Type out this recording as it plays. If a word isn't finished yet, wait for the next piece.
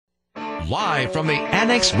Live from the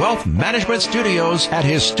Annex Wealth Management Studios at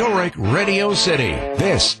historic Radio City,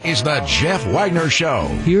 this is the Jeff Wagner Show.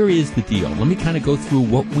 Here is the deal. Let me kind of go through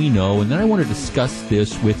what we know, and then I want to discuss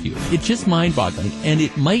this with you. It's just mind-boggling, and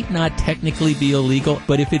it might not technically be illegal,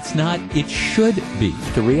 but if it's not, it should be.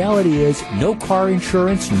 The reality is, no car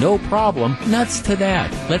insurance, no problem. Nuts to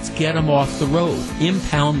that. Let's get them off the road.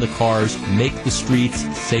 Impound the cars, make the streets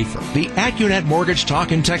safer. The AccuNet Mortgage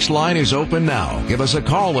Talk and Text line is open now. Give us a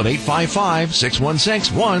call at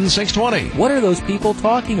 855-616-1620. What are those people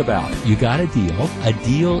talking about? You got a deal. A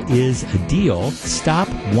deal is a deal. Stop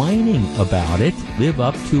whining about it. Live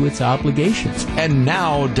up to its obligations. And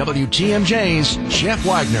now, WTMJ's Jeff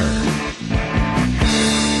Wagner.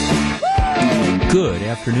 Good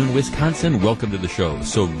afternoon, Wisconsin. Welcome to the show.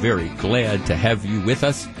 So very glad to have you with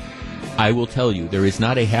us. I will tell you, there is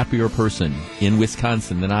not a happier person in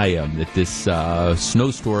Wisconsin than I am that this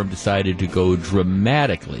snowstorm decided to go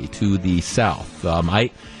dramatically to the south.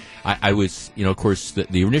 I was, of course,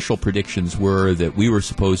 the initial predictions were that we were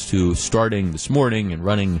supposed to, starting this morning and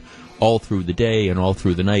running all through the day and all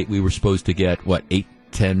through the night, we were supposed to get,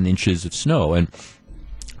 8-10 inches of snow. And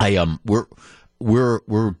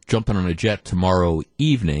we're jumping on a jet tomorrow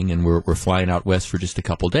evening, and we're flying out west for just a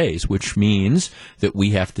couple days, which means that we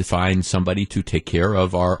have to find somebody to take care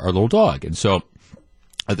of our little dog. And so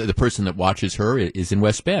the person that watches her is in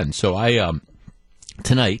West Bend. So I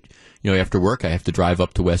tonight, after work, I have to drive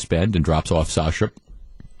up to West Bend and drops off Sasha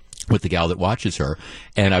with the gal that watches her.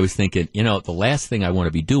 And I was thinking, the last thing I want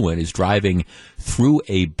to be doing is driving through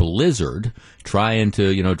a blizzard trying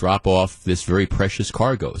to, drop off this very precious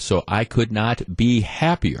cargo. So I could not be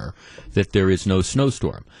happier that there is no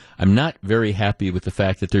snowstorm. I'm not very happy with the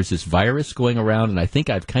fact that there's this virus going around, and I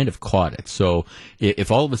think I've kind of caught it. So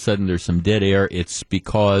if all of a sudden there's some dead air, it's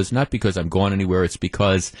not because I'm going anywhere, it's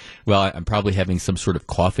because, I'm probably having some sort of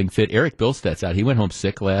coughing fit. Eric Bilstadt's out. He went home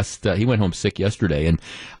sick yesterday, and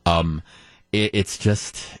it's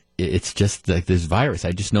just like this virus.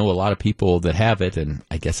 I just know a lot of people that have it, and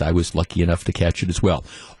I guess I was lucky enough to catch it as well.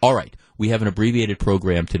 All right. We have an abbreviated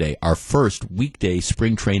program today. Our first weekday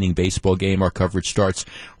spring training baseball game. Our coverage starts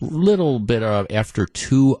a little bit after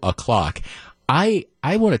 2 o'clock. I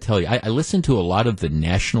want to tell you, I listen to a lot of the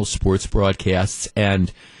national sports broadcasts,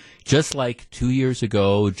 and just like 2 years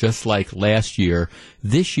ago, just like last year,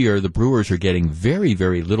 this year the Brewers are getting very,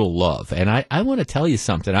 very little love. And I want to tell you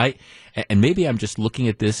something. And maybe I'm just looking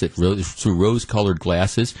at this through rose-colored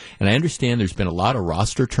glasses, and I understand there's been a lot of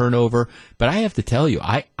roster turnover, but I have to tell you,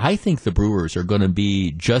 I think the Brewers are going to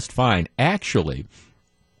be just fine. Actually,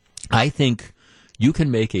 I think you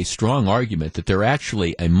can make a strong argument that they're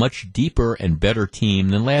actually a much deeper and better team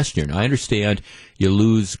than last year. Now, I understand you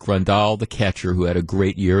lose Grandal, the catcher, who had a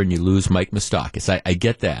great year, and you lose Mike Moustakas. I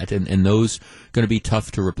get that, and those going to be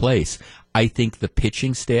tough to replace. I think the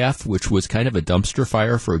pitching staff, which was kind of a dumpster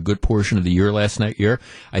fire for a good portion of the year last year,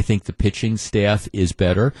 I think the pitching staff is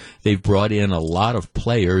better. They've brought in a lot of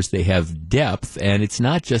players. They have depth, and it's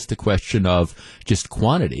not just a question of just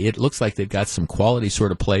quantity. It looks like they've got some quality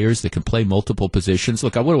sort of players that can play multiple positions.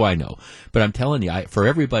 Look, what do I know? But I'm telling you, for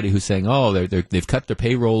everybody who's saying, they've cut their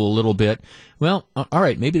payroll a little bit, well, all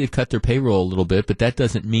right, maybe they've cut their payroll a little bit, but that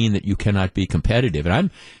doesn't mean that you cannot be competitive. And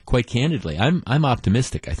I'm, quite candidly, I'm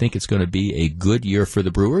optimistic. I think it's going to be a good year for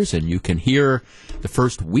the Brewers, and you can hear the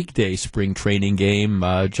first weekday spring training game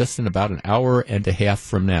just in about an hour and a half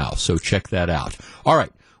from now. So check that out. All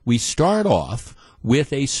right, we start off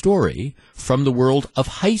with a story from the world of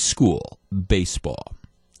high school baseball.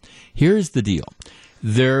 Here's the deal.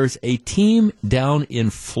 There's a team down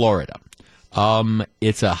in Florida.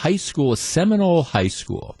 It's a high school, a Seminole High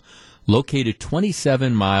School, located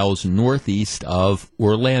 27 miles northeast of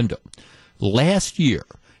Orlando. Last year,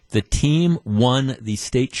 the team won the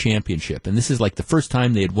state championship, and this is like the first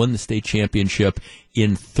time they had won the state championship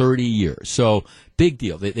in 30 years. So, big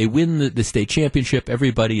deal. They win the state championship.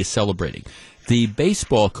 Everybody is celebrating. The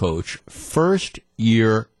baseball coach,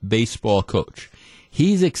 first-year baseball coach,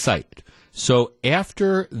 he's excited. So,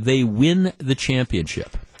 after they win the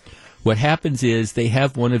championship, what happens is they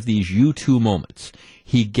have one of these U2 moments.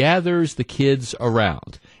 He gathers the kids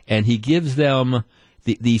around, and he gives them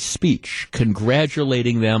the speech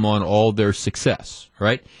congratulating them on all their success,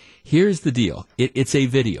 right? Here's the deal. It's a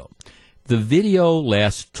video. The video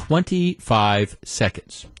lasts 25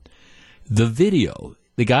 seconds. The video,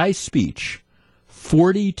 the guy's speech,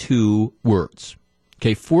 42 words.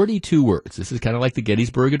 Okay, 42 words. This is kind of like the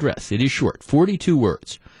Gettysburg Address. It is short. 42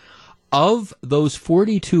 words. Of those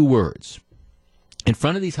 42 words, in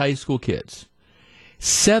front of these high school kids,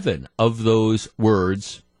 7 of those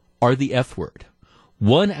words are the F word.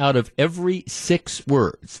 1 out of every 6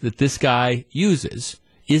 words that this guy uses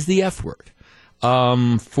is the F word.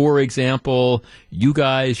 For example, you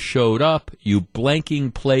guys showed up, you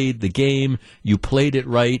blanking played the game, you played it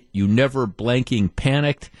right, you never blanking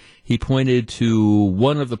panicked. He pointed to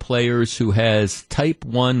one of the players who has type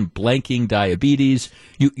 1 blanking diabetes.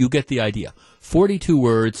 You get the idea. 42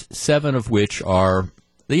 words, 7 of which are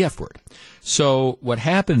the F word. So what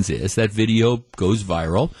happens is that video goes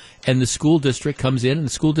viral, and the school district comes in and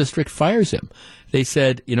the school district fires him. They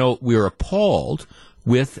said, we're appalled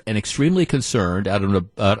with and extremely concerned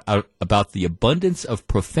about the abundance of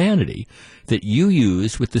profanity that you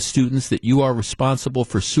use with the students that you are responsible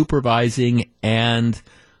for supervising and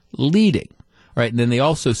leading. All right, and then they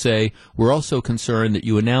also say, we're also concerned that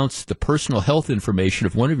you announced the personal health information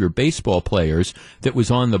of one of your baseball players that was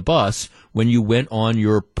on the bus when you went on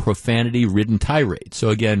your profanity-ridden tirade. So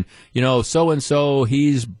again, so-and-so,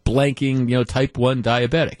 he's blanking, type 1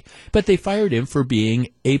 diabetic. But they fired him for being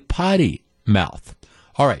a potty mouth.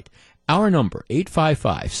 All right, our number,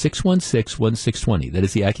 855-616-1620. That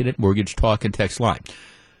is the Accurate Mortgage Talk and Text line.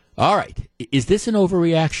 All right, is this an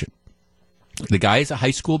overreaction? The guy is a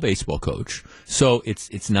high school baseball coach, so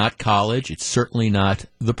it's not college. It's certainly not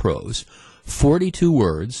the pros. 42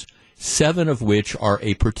 words, 7 of which are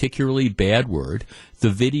a particularly bad word. The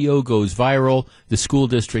video goes viral. The school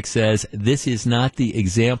district says this is not the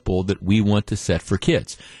example that we want to set for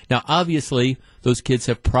kids. Now, obviously, those kids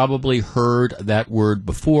have probably heard that word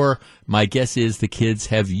before. My guess is the kids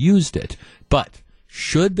have used it. But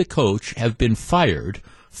should the coach have been fired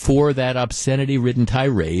for that obscenity-ridden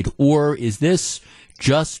tirade, or is this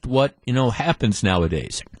just what, happens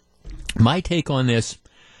nowadays? My take on this,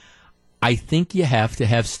 I think you have to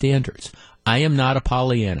have standards. I am not a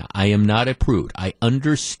Pollyanna. I am not a prude. I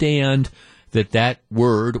understand that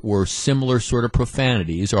word or similar sort of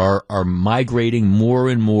profanities are migrating more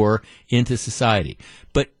and more into society.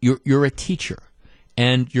 But you're a teacher.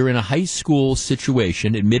 And you're in a high school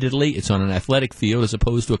situation. Admittedly, it's on an athletic field as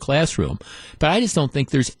opposed to a classroom. But I just don't think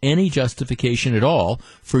there's any justification at all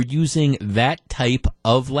for using that type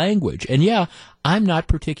of language. And yeah, I'm not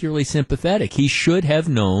particularly sympathetic. He should have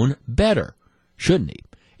known better, shouldn't he?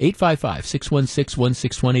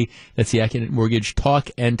 855-616-1620. That's the Accurate Mortgage Talk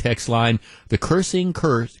and Text line. The cursing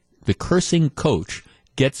coach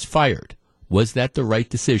gets fired. Was that the right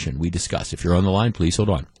decision? We discuss. If you're on the line, please hold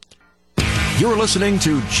on. You're listening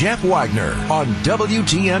to Jeff Wagner on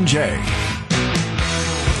WTMJ.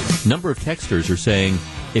 Number of texters are saying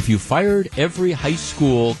if you fired every high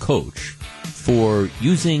school coach for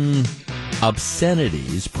using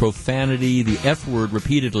obscenities, profanity, the F word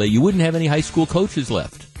repeatedly, you wouldn't have any high school coaches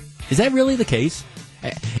left. Is that really the case?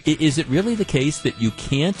 Is it really the case that you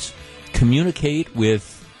can't communicate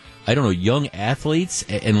with, young athletes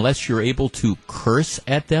unless you're able to curse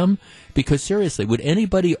at them? Because seriously, would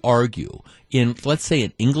anybody argue in, let's say,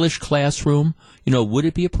 an English classroom, would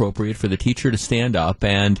it be appropriate for the teacher to stand up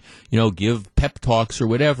and, give pep talks or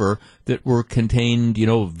whatever that were contained,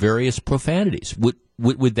 various profanities?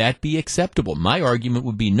 Would that be acceptable? My argument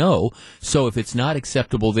would be no. So if it's not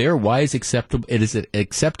acceptable there, why is it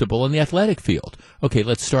acceptable in the athletic field? Okay,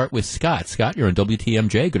 let's start with Scott. Scott, you're on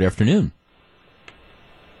WTMJ. Good afternoon.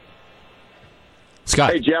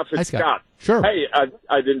 Scott. Hey, Jeff, it's Scott. Sure. Hey, I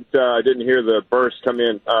didn't hear the burst come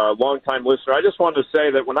in. Long-time listener. I just wanted to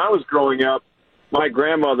say that when I was growing up, my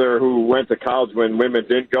grandmother, who went to college when women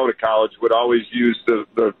didn't go to college, would always use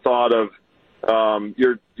the thought of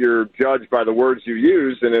you're judged by the words you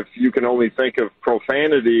use, and if you can only think of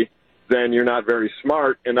profanity, then you're not very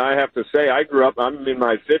smart. And I have to say, I grew up, I'm in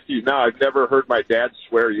my 50s now, I've never heard my dad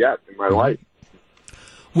swear yet in my life.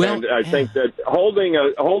 Well, and I think that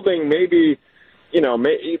holding maybe,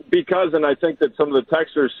 because, and I think that some of the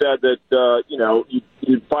texters said that,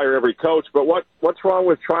 you'd fire every coach, but what's wrong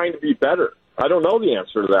with trying to be better? I don't know the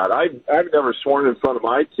answer to that. I've never sworn in front of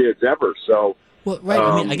my kids ever, so. Well,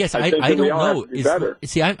 right. I guess I don't know.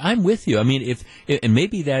 See, I'm with you. I mean, and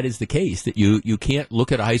maybe that is the case, that you can't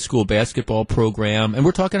look at a high school basketball program, and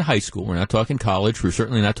we're talking high school. We're not talking college. We're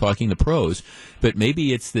certainly not talking the pros. But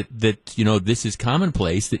maybe it's that this is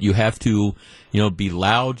commonplace, that you have to be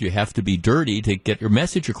loud, you have to be dirty to get your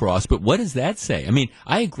message across. But what does that say? I mean,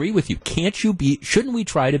 I agree with you. Shouldn't we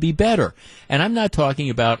try to be better? And I'm not talking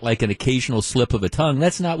about like an occasional slip of a tongue.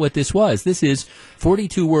 That's not what this was. This is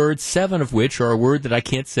 42 words, 7 of which are a word that I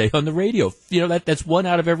can't say on the radio. That's 1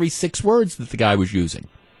 out of every 6 words that the guy was using.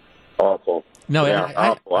 Awful. No, yeah,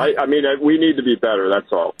 awful. I mean, we need to be better. That's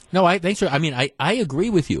all. No, thanks for. I mean, I agree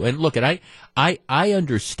with you. And look, and I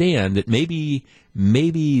understand that maybe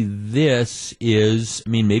this is. I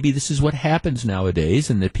mean, maybe this is what happens nowadays,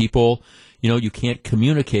 and that people, you can't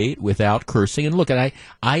communicate without cursing. And look, and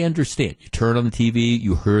I understand. You turn on the TV,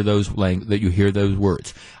 you hear those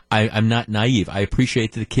words. I'm not naive. I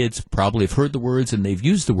appreciate that the kids probably have heard the words and they've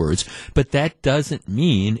used the words, but that doesn't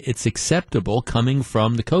mean it's acceptable coming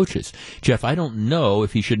from the coaches. Jeff, I don't know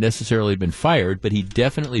if he should necessarily have been fired, but he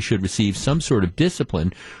definitely should receive some sort of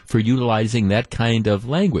discipline for utilizing that kind of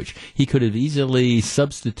language. He could have easily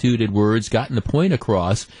substituted words, gotten the point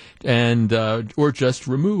across, and or just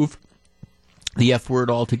remove the F word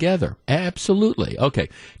altogether. Absolutely. Okay.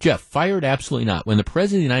 Jeff, fired? Absolutely not. When the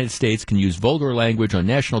President of the United States can use vulgar language on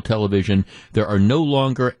national television, there are no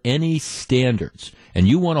longer any standards. And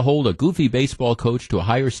you want to hold a goofy baseball coach to a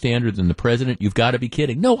higher standard than the President? You've got to be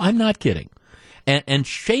kidding. No, I'm not kidding. And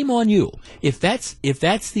shame on you if that's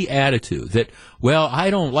the attitude that, well, I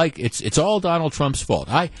don't like it's all Donald Trump's fault.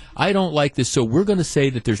 I don't like this, so we're going to say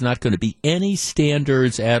that there's not going to be any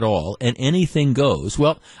standards at all and anything goes.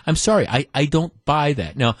 Well, I'm sorry, I don't buy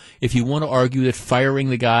that. Now, if you want to argue that firing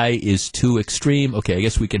the guy is too extreme, okay, I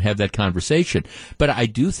guess we can have that conversation. But I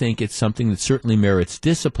do think it's something that certainly merits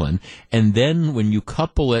discipline. And then when you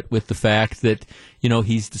couple it with the fact that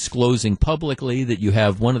he's disclosing publicly that you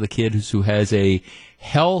have one of the kids who has a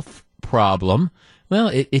health problem, well,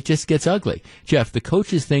 it just gets ugly. Jeff, the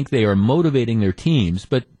coaches think they are motivating their teams,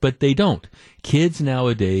 but they don't. Kids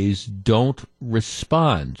nowadays don't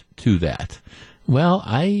respond to that. Well,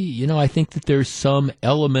 I think that there's some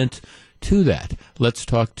element to that. Let's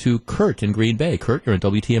talk to Kurt in Green Bay. Kurt, you're on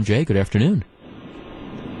WTMJ. Good afternoon.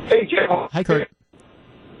 Hey, Jim. Hi, Kurt.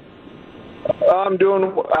 I'm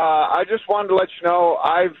doing. I just wanted to let you know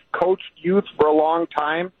I've coached youth for a long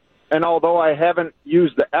time, and although I haven't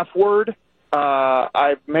used the F word,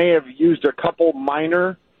 I may have used a couple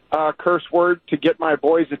minor curse words to get my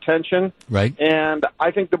boys' attention. Right. And I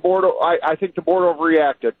think the board. I think the board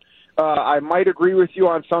overreacted. I might agree with you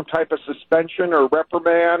on some type of suspension or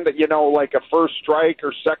reprimand. Like a first strike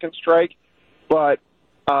or second strike, but.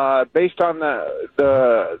 Based on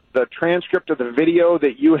the transcript of the video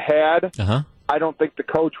that you had, I don't think the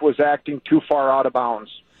coach was acting too far out of bounds.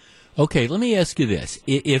 Okay, let me ask you this.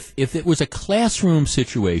 If it was a classroom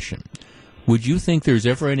situation, would you think there's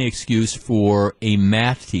ever any excuse for a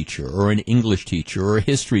math teacher or an English teacher or a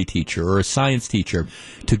history teacher or a science teacher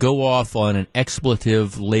to go off on an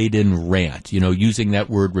expletive-laden rant, using that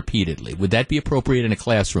word repeatedly? Would that be appropriate in a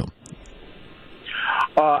classroom?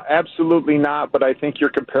 Absolutely not, but I think you're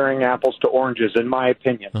comparing apples to oranges, in my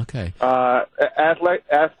opinion. Okay.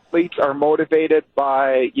 Athletes are motivated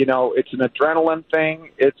by, it's an adrenaline thing.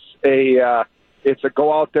 It's a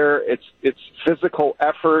go out there. It's physical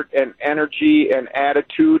effort and energy and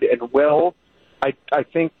attitude and will. I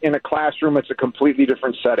think in a classroom it's a completely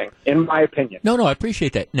different setting, in my opinion. No, I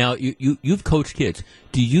appreciate that. Now, you've coached kids.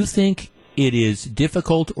 Do you think it is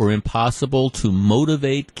difficult or impossible to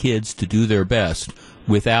motivate kids to do their best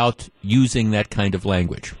without using that kind of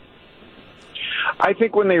language? I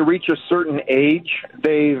think when they reach a certain age,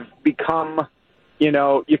 they've become,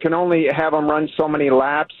 you can only have them run so many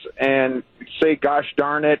laps and say, gosh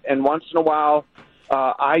darn it. And once in a while,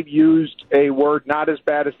 I've used a word not as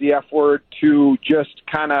bad as the F word to just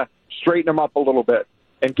kind of straighten them up a little bit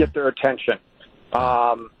and get their attention.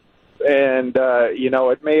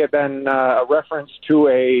 It may have been a reference to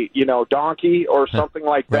a, donkey or something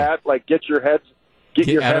like that, like get your head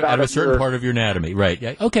out of a certain your part of your anatomy, right?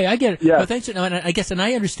 Yeah. Okay, I get it. Yeah. Well, thanks. And I guess, and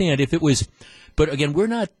I understand if it was, but again, we're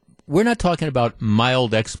not talking about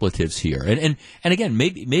mild expletives here. And again,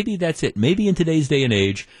 maybe that's it. Maybe in today's day and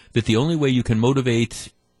age, that the only way you can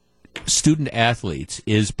motivate student athletes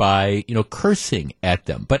is by cursing at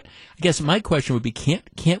them. But I guess my question would be,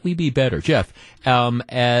 can't we be better, Jeff?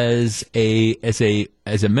 As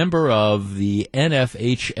a member of the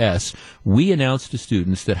NFHS, we announce to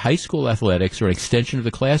students that high school athletics are an extension of the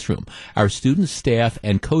classroom. Our students, staff,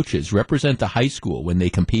 and coaches represent the high school when they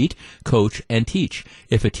compete, coach, and teach.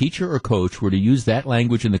 If a teacher or coach were to use that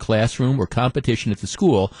language in the classroom or competition at the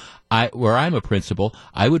school, where I'm a principal,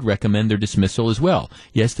 I would recommend their dismissal as well.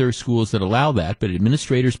 Yes, there are schools that allow that, but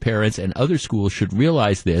administrators, parents, and other schools should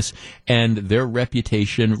realize this, and their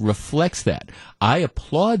reputation reflects that. I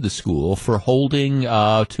applaud the school for holding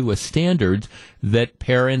to a standard that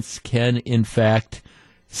parents can, in fact,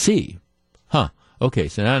 see. Okay,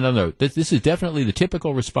 so no. This is definitely the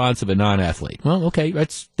typical response of a non-athlete. Well, okay,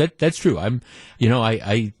 that's true.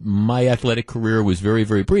 My athletic career was very,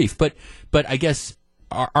 very brief, but I guess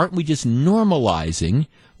aren't we just normalizing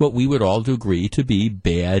what we would all agree to be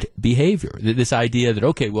bad behavior? This idea that,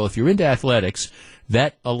 okay, well, if you're into athletics,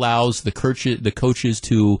 that allows the coaches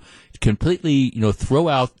to completely, throw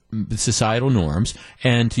out societal norms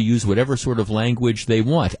and to use whatever sort of language they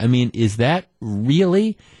want. I mean, is that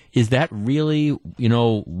really,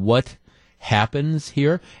 what happens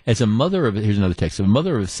here? As a mother of, here's another text, a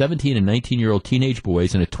mother of 17 and 19-year-old teenage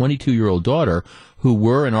boys and a 22-year-old daughter who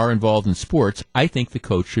were and are involved in sports, I think the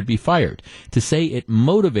coach should be fired. To say it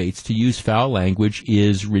motivates to use foul language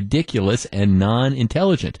is ridiculous and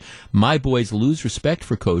non-intelligent. My boys lose respect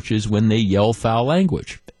for coaches when they yell foul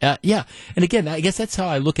language. Yeah, and again, I guess that's how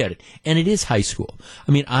I look at it. And it is high school.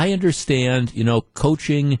 I mean, I understand,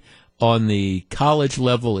 coaching on the college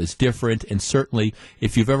level is different, and certainly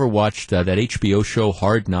if you've ever watched that HBO show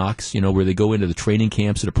Hard Knocks, where they go into the training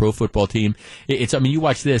camps at a pro football team, you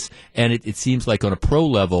watch this, and it seems like on a pro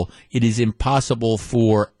level, it is impossible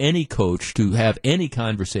for any coach to have any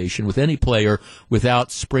conversation with any player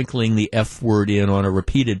without sprinkling the F word in on a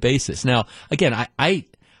repeated basis. Now, again,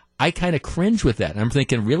 I kind of cringe with that. I'm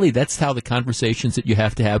thinking, really, that's how the conversations that you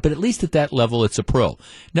have to have. But at least at that level, it's a pro.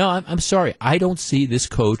 No, I'm sorry. I don't see this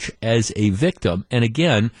coach as a victim. And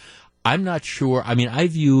again, I'm not sure. I mean, I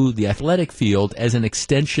view the athletic field as an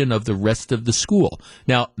extension of the rest of the school.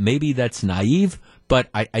 Now, maybe that's naive,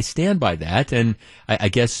 but I stand by that. And I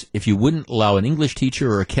guess if you wouldn't allow an English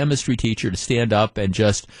teacher or a chemistry teacher to stand up and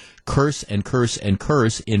just curse and curse and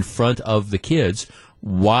curse in front of the kids,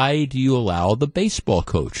 why do you allow the baseball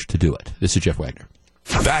coach to do it? This is Jeff Wagner.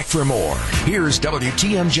 Back for more. Here's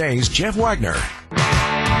WTMJ's Jeff Wagner.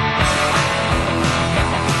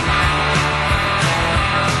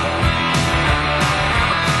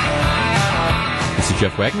 This is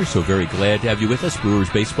Jeff Wagner, so very glad to have you with us. Brewers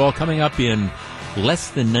baseball coming up in less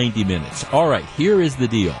than 90 minutes. All right, here is the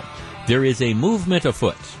deal. There is a movement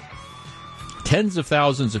afoot. Tens of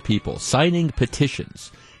thousands of people signing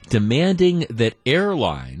petitions demanding that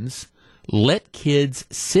airlines let kids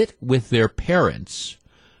sit with their parents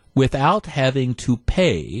without having to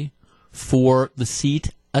pay for the seat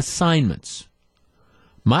assignments.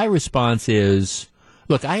 My response is,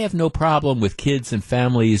 look, I have no problem with kids and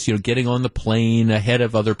families, getting on the plane ahead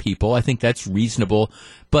of other people. I think that's reasonable.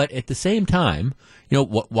 But at the same time,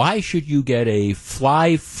 why should you get a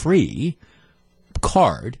fly-free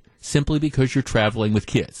card simply because you're traveling with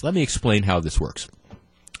kids? Let me explain how this works.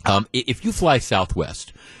 If you fly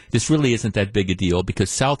Southwest, this really isn't that big a deal because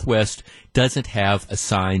Southwest doesn't have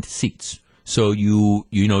assigned seats. So you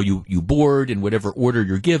board in whatever order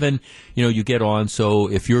you're given, you get on. So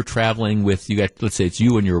if you're traveling with, let's say it's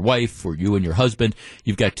you and your wife or you and your husband,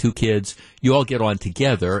 you've got two kids, you all get on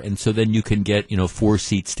together. And so then you can get, 4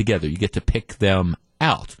 seats together. You get to pick them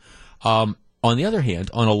out. On the other hand,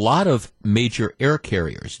 on a lot of major air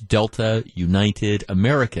carriers, Delta, United,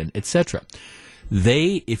 American, etc.,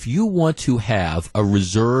 if you want to have a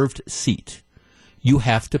reserved seat, you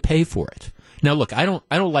have to pay for it. Now, look, I don't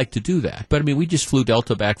like to do that, but I mean, we just flew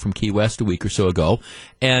Delta back from Key West a week or so ago,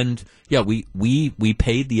 and yeah, we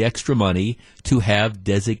paid the extra money to have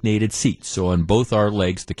designated seats. So on both our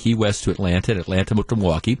legs, the Key West to Atlanta and Atlanta to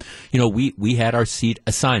Milwaukee, we had our seat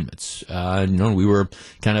assignments. We were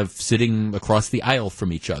kind of sitting across the aisle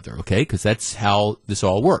from each other, okay, because that's how this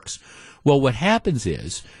all works. Well, what happens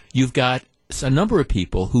is you've got a number of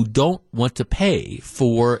people who don't want to pay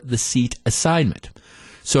for the seat assignment.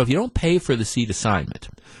 So if you don't pay for the seat assignment,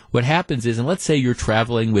 what happens is, and let's say you're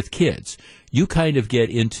traveling with kids, you kind of get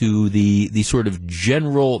into the sort of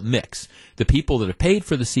general mix. The people that have paid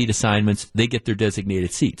for the seat assignments, they get their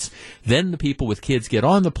designated seats. Then the people with kids get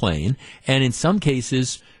on the plane, and in some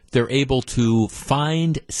cases, they're able to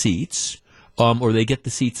find seats, or they get the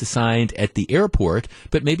seats assigned at the airport,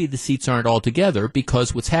 but maybe the seats aren't all together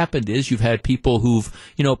because what's happened is you've had people who've,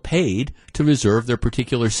 paid to reserve their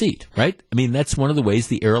particular seat, right? I mean, that's one of the ways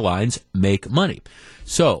the airlines make money.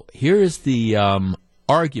 So here is the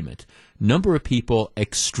argument. Number of people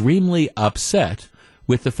extremely upset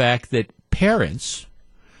with the fact that parents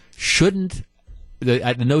shouldn't,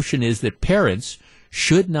 the notion is that parents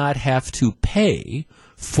should not have to pay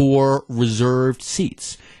for reserved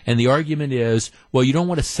seats. And the argument is, well, you don't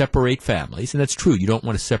want to separate families, and that's true. You don't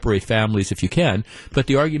want to separate families if you can. But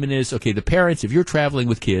the argument is, okay, the parents, if you're traveling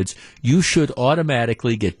with kids, you should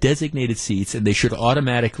automatically get designated seats, and they should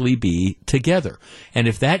automatically be together. And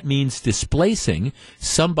if that means displacing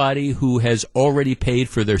somebody who has already paid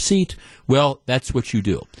for their seat, well, that's what you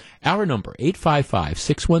do. Our number,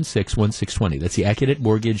 855-616-1620. That's the Accunet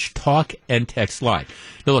Mortgage talk and text line.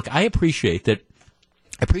 Now, look, I appreciate that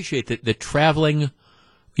traveling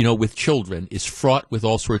with children is fraught with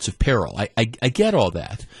all sorts of peril. I get all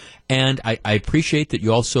that. And I appreciate that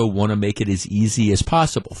you also want to make it as easy as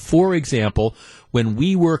possible. For example, when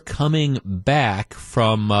we were coming back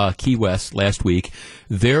from Key West last week,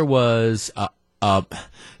 there was a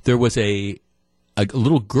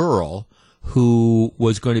little girl who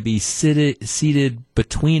was going to be seated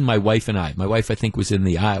between my wife and I. My wife, I think, was in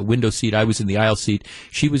the window seat. I was in the aisle seat.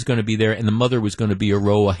 She was going to be there, and the mother was going to be a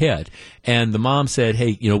row ahead. And the mom said,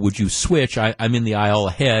 hey, would you switch? I'm in the aisle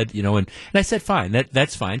ahead, and I said, fine,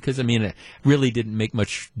 that's fine, because, it really didn't make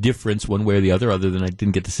much difference one way or the other than I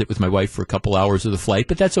didn't get to sit with my wife for a couple hours of the flight,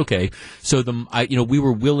 but that's okay. So we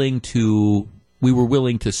were willing to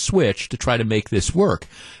switch to try to make this work.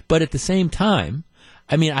 But at the same time,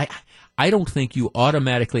 I don't think you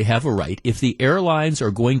automatically have a right if the airlines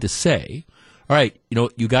are going to say, all right,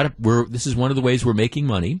 this is one of the ways we're making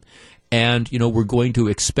money, and, we're going to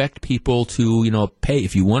expect people to, pay.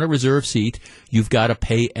 If you want a reserve seat, you've got to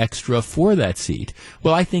pay extra for that seat.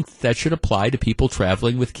 Well, I think that should apply to people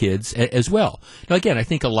traveling with kids as well. Now, again, I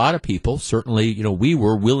think a lot of people, certainly, we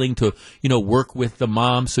were willing to, work with the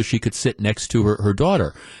mom so she could sit next to her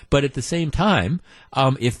daughter. But at the same time,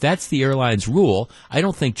 if that's the airline's rule, I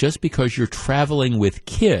don't think just because you're traveling with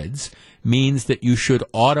kids means that you should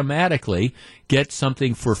automatically get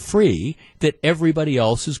something for free that everybody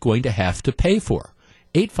else is going to have to pay for.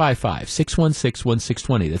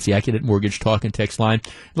 855-616-1620. That's the Accurate Mortgage Talk and Text line.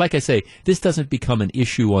 Like I say, this doesn't become an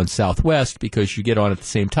issue on Southwest because you get on at the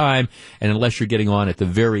same time, and unless you're getting on at the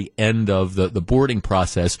very end of the boarding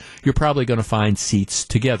process, you're probably going to find seats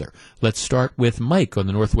together. Let's start with Mike on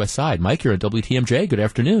the Northwest side. Mike, you're on WTMJ. Good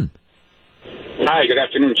afternoon. Hi, good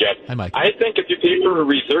afternoon, Jeff. Hi, Mike. I think if you pay for a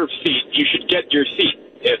reserve seat, you should get your seat.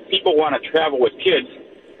 If people want to travel with kids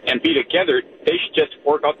and be together, they should just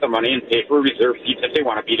fork out the money and pay for reserve seats if they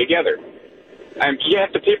want to be together. You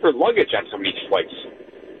have to pay for luggage on some of these flights.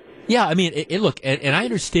 Yeah, look, and I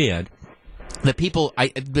understand that people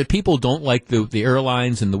don't like the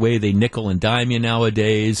airlines and the way they nickel and dime you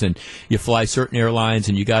nowadays, and you fly certain airlines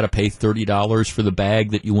and you got to pay $30 for the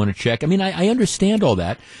bag that you want to check. I understand all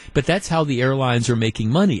that, but that's how the airlines are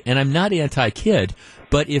making money. And I'm not anti-kid,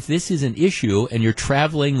 but if this is an issue and you're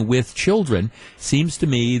traveling with children, seems to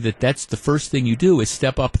me that that's the first thing you do is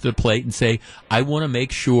step up to the plate and say, I want to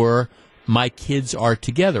make sure my kids are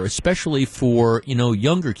together, especially for,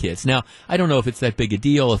 younger kids. Now, I don't know if it's that big a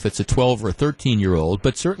deal if it's a 12 or a 13-year-old,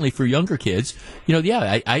 but certainly for younger kids, you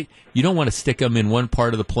don't want to stick them in one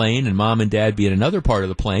part of the plane and mom and dad be in another part of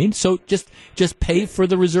the plane. So just pay for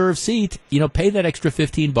the reserve seat, pay that extra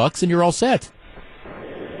 $15 and you're all set.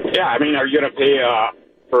 Yeah, are you going to pay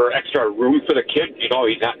for extra room for the kid? He's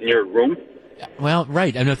not in your room. Well,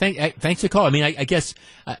 right. Thanks for calling. I guess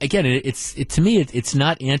again, to me, it's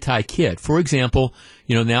not anti-kid. For example,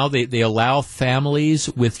 now they allow families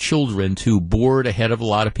with children to board ahead of a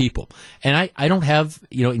lot of people, and I don't have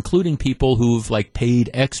including people who've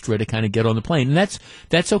paid extra to kind of get on the plane, and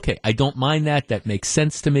that's okay. I don't mind that. That makes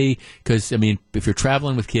sense to me because if you're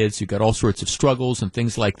traveling with kids, you've got all sorts of struggles and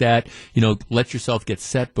things like that. Let yourself get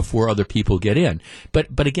set before other people get in.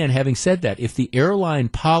 But again, having said that, if the airline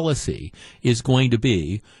policy is going to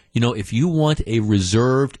be, if you want a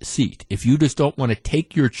reserved seat, if you just don't want to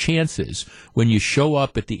take your chances when you show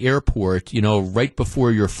up at the airport, right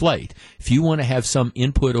before your flight, if you want to have some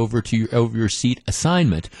input over your seat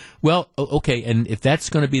assignment, well, okay, and if that's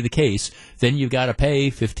going to be the case, then you've got to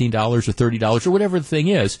pay $15 or $30 or whatever the thing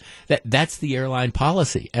is. That's the airline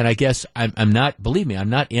policy. And I guess I'm not, believe me, I'm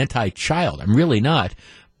not anti-child. I'm really not.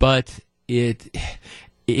 But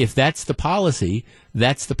if that's the policy,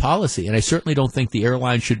 that's the policy. And I certainly don't think the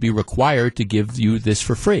airline should be required to give you this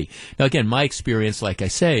for free. Now, again, my experience, like I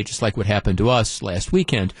say, just like what happened to us last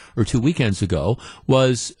weekend or 2 weekends ago,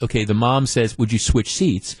 was, okay, the mom says, would you switch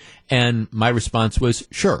seats? And my response was,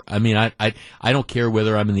 sure. I don't care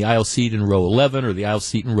whether I'm in the aisle seat in row 11 or the aisle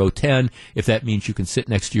seat in row 10. If that means you can sit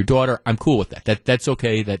next to your daughter, I'm cool with that. That's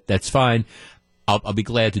okay. That's fine. I'll be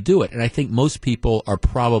glad to do it. And I think most people are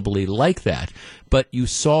probably like that. But you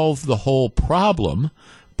solve the whole problem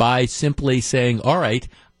by simply saying, all right,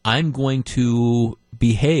 I'm going to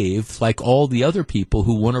behave like all the other people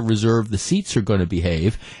who want to reserve the seats are going to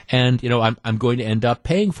behave. And, I'm going to end up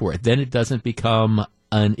paying for it. Then it doesn't become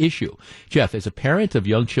an issue. Jeff, as a parent of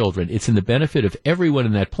young children, it's in the benefit of everyone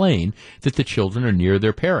in that plane that the children are near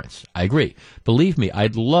their parents. I agree. Believe me,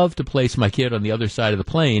 I'd love to place my kid on the other side of the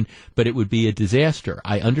plane, but it would be a disaster.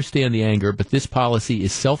 I understand the anger, but this policy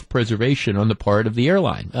is self-preservation on the part of the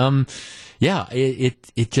airline.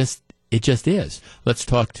 It just is. Let's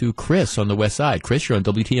talk to Chris on the west side. Chris, you're on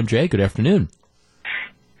WTMJ. Good afternoon.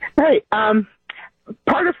 Hey,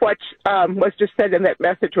 part of what was just said in that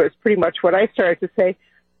message was pretty much what I started to say.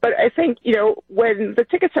 But I think, when the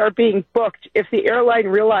tickets are being booked, if the airline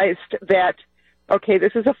realized that, okay,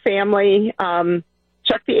 this is a family,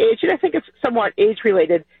 check the age, and I think it's somewhat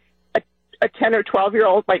age-related. A 10 or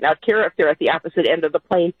 12-year-old might not care if they're at the opposite end of the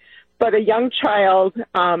plane, but a young child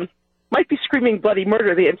might be screaming bloody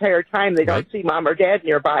murder the entire time they don't see mom or dad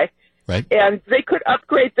nearby. Right. And they could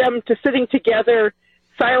upgrade them to sitting together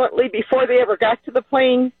silently before they ever got to the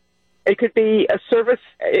plane. It could be a service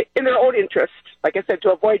in their own interest, like I said,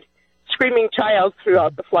 to avoid screaming child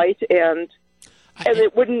throughout the flight, and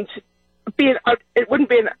it wouldn't be an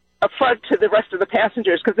affront to the rest of the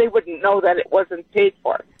passengers because they wouldn't know that it wasn't paid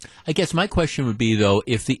for. I guess my question would be, though,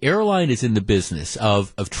 if the airline is in the business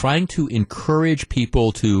of trying to encourage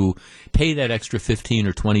people to pay that extra $15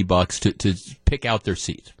 or $20 to pick out their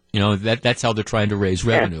seat, that's how they're trying to raise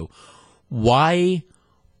revenue. Why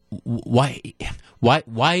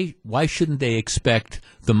shouldn't they expect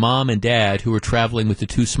the mom and dad who are traveling with the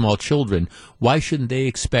two small children, why shouldn't they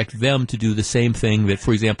expect them to do the same thing that,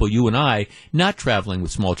 for example, you and I, not traveling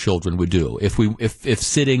with small children, would do if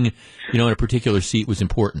sitting, in a particular seat was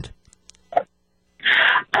important?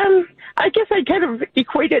 I guess I kind of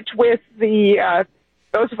equate it with the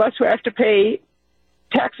those of us who have to pay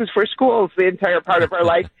taxes for schools the entire part of our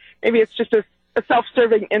life. Maybe it's just a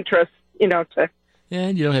self-serving interest, to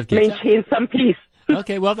and you don't have kids. Maintain some peace.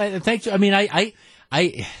 Okay, well, thanks. I mean, I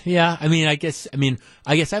guess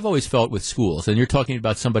I've always felt with schools, and you're talking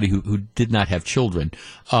about somebody who did not have children.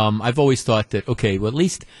 I've always thought that, okay, well, at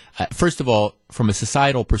least, first of all, from a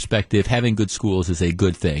societal perspective, having good schools is a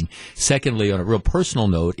good thing. Secondly, on a real personal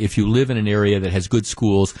note, if you live in an area that has good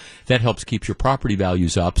schools, that helps keep your property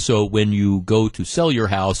values up. So when you go to sell your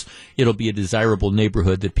house, it'll be a desirable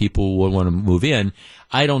neighborhood that people will want to move in.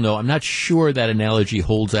 I don't know. I'm not sure that analogy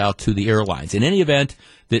holds out to the airlines. In any event,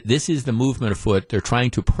 that this is the movement afoot. They're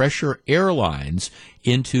trying to pressure airlines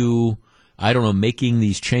into, making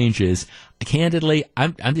these changes. Candidly,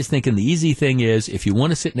 I'm just thinking the easy thing is, if you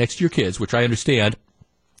want to sit next to your kids, which I understand,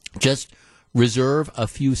 just reserve a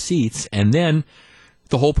few seats, and then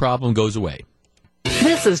the whole problem goes away.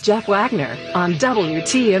 This is Jeff Wagner on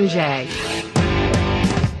WTMJ.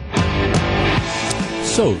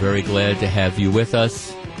 So very glad to have you with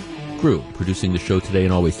us. Gru, producing the show today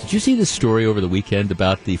and always. Did you see this story over the weekend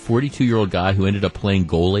about the 42-year-old guy who ended up playing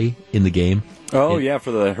goalie in the game? Oh, yeah, for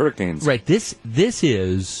the Hurricanes. Right. This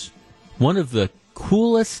is one of the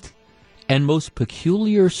coolest and most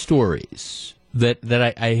peculiar stories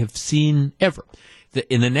that I have seen ever.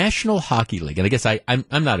 In the National Hockey League, and I guess I'm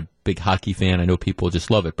not a big hockey fan. I know people just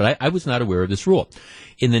love it, but I was not aware of this rule.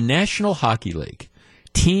 In the National Hockey League,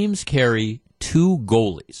 teams carry 2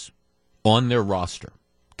 goalies on their roster.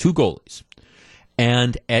 2 goalies.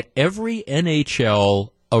 And at every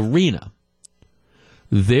NHL arena,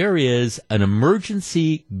 there is an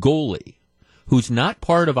emergency goalie who's not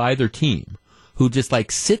part of either team, who just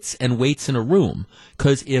sits and waits in a room.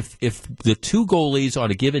 Because if the 2 goalies on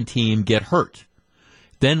a given team get hurt,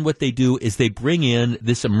 then what they do is they bring in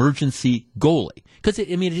this emergency goalie. Because,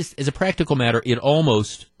 just as a practical matter, it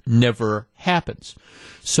almost never happens.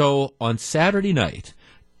 So on Saturday night,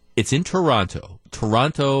 it's in Toronto.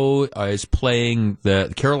 Toronto is playing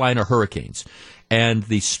the Carolina Hurricanes, and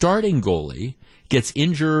the starting goalie gets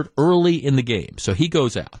injured early in the game, so he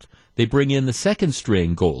goes out. They bring in the second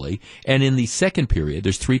string goalie, and in the second period,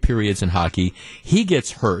 there's 3 periods in hockey, he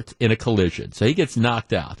gets hurt in a collision, so he gets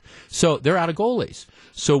knocked out. So they're out of goalies.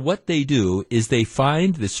 So what they do is they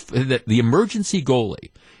find the emergency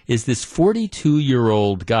goalie is this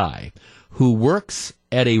 42-year-old guy who works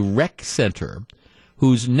at a rec center,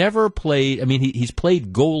 who's never played. He's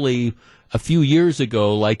played goalie a few years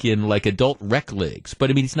ago, in adult rec leagues. But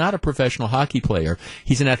he's not a professional hockey player.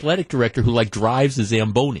 He's an athletic director who drives a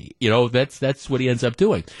Zamboni. That's what he ends up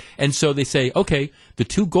doing. And so they say, okay, the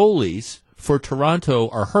 2 goalies for Toronto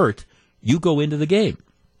are hurt. You go into the game.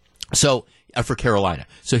 So for Carolina,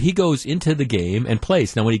 so he goes into the game and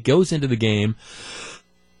plays. Now when he goes into the game,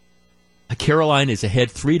 Carolina is ahead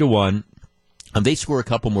 3-1. They score a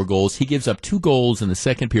couple more goals. He gives up 2 goals in the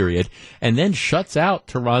second period and then shuts out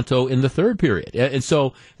Toronto in the third period. And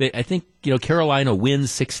so I think, Carolina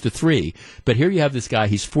wins 6-3. But here you have this guy.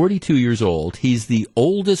 He's 42 years old. He's the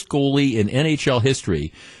oldest goalie in NHL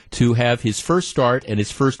history to have his first start and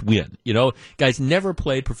his first win. Guy's never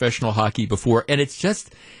played professional hockey before. And it's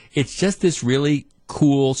just this really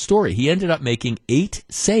cool story. He ended up making 8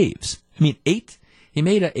 saves. He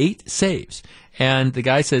made 8 saves. And the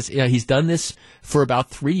guy says, yeah, he's done this for about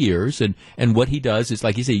 3 years, and what he does is,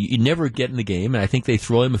 like you say, you never get in the game, and I think they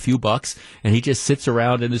throw him a few bucks, and he just sits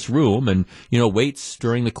around in this room and, waits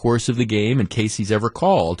during the course of the game in case he's ever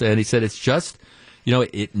called. And he said it's just,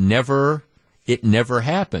 it never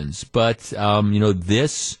happens. But,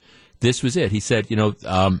 this was it. He said,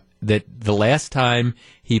 that the last time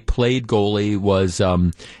he played goalie was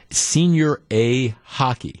senior A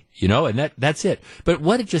hockey. And that's it. But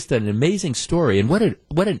just an amazing story, and what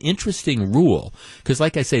an interesting rule. Because,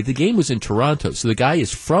 like I say, the game was in Toronto, so the guy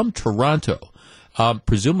is from Toronto,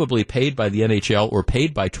 presumably paid by the NHL or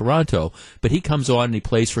paid by Toronto, but he comes on and he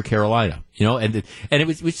plays for Carolina. And it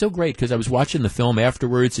was so great because I was watching the film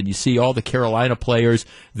afterwards, and you see all the Carolina players,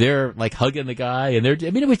 they're like hugging the guy, and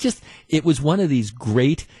it was one of these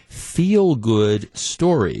great feel good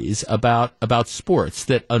stories about sports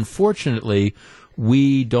that unfortunately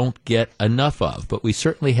we don't get enough of, but we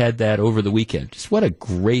certainly had that over the weekend. Just what a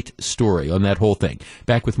great story on that whole thing.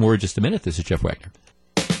 Back with more in just a minute. This is Jeff Wagner.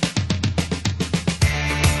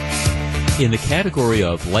 In the category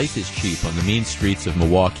of life is cheap on the mean streets of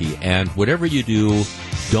Milwaukee, and whatever you do,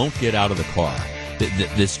 don't get out of the car.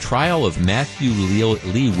 This trial of Matthew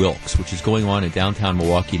Lee Wilkes, which is going on in downtown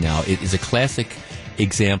Milwaukee now, it is a classic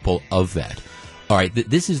example of that. All right,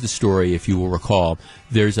 this is the story, if you will recall.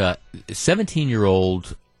 There's a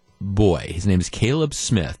 17-year-old boy. His name is Caleb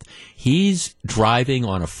Smith. He's driving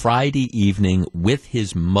on a Friday evening with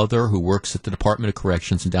his mother, who works at the Department of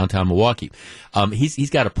Corrections in downtown Milwaukee. He's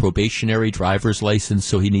got a probationary driver's license,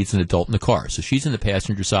 so he needs an adult in the car. So she's in the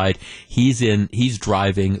passenger side. He's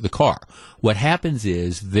driving the car. What happens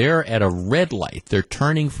is they're at a red light. They're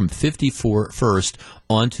turning from 51st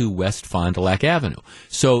onto West Fond du Lac Avenue.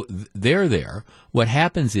 So they're there. What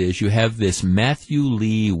happens is you have this Matthew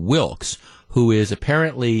Lee Wilkes, who is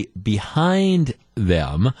apparently behind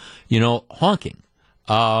them, honking.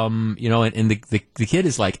 And the kid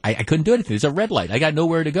is like, I couldn't do anything. There's a red light. I got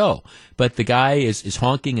nowhere to go. But the guy is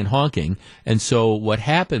honking and honking. And so what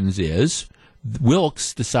happens is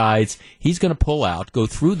Wilkes decides he's going to pull out, go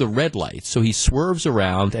through the red light. So he swerves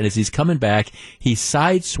around, and as he's coming back, he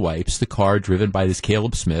sideswipes the car driven by this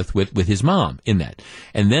Caleb Smith with his mom in that.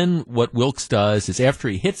 And then what Wilkes does is, after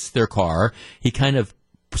he hits their car, he kind of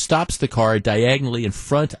stops the car diagonally in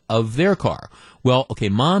front of their car. Well, okay,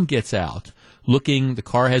 mom gets out. The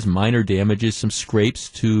car has minor damages, some scrapes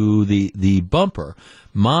to the bumper.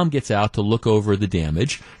 Mom gets out to look over the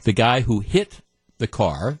damage. The guy who hit the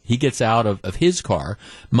car, he gets out of his car.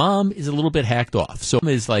 Mom is a little bit hacked off. So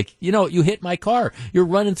is like, you hit my car. You're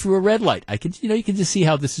running through a red light. You can just see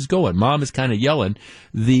how this is going. Mom is kind of yelling.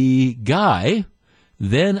 The guy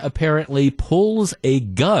then apparently pulls a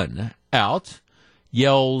gun out,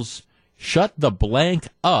 yells, "Shut the blank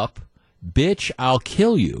up, bitch, I'll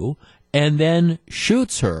kill you," and then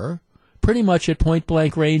shoots her pretty much at point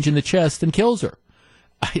blank range in the chest and kills her.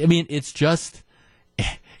 I mean, it's just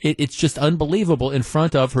unbelievable in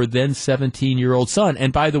front of her then 17-year-old son.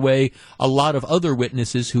 And by the way, a lot of other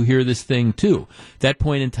witnesses who hear this thing too. That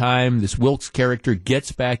point in time, this Wilkes character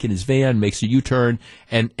gets back in his van, makes a U-turn,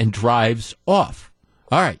 and drives off.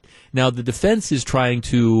 All right. Now, the defense is trying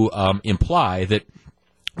to imply that,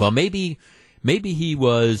 well, maybe he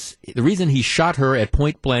was, the reason he shot her at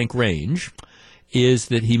point blank range is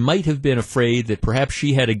that he might have been afraid that perhaps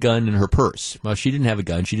she had a gun in her purse. Well, she didn't have a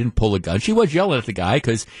gun. She didn't pull a gun. She was yelling at the guy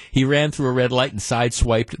because he ran through a red light and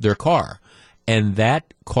sideswiped their car. And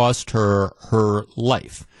that cost her her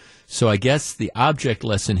life. So I guess the object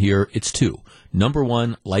lesson here, it's two. Number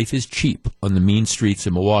one, life is cheap on the mean streets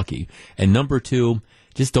of Milwaukee. And number two,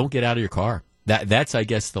 just don't get out of your car. That's, I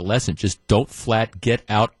guess, the lesson. Just don't flat get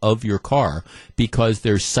out of your car, because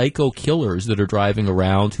there's psycho killers that are driving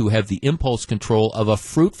around who have the impulse control of a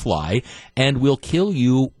fruit fly and will kill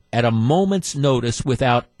you at a moment's notice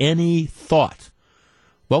without any thought.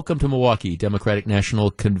 Welcome to Milwaukee, Democratic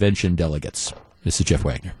National Convention delegates. This is Jeff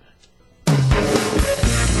Wagner.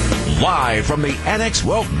 Live from the Annex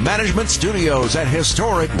Wealth Management Studios at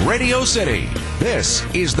historic Radio City, this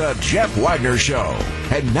is the Jeff Wagner Show.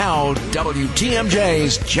 And now,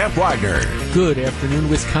 WTMJ's Jeff Wagner. Good afternoon,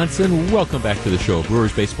 Wisconsin. Welcome back to the show.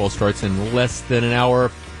 Brewers baseball starts in less than an hour.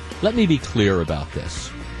 Let me be clear about this.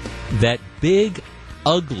 That big,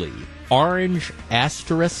 ugly, orange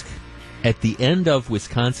asterisk at the end of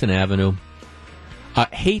Wisconsin Avenue,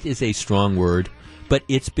 hate is a strong word, but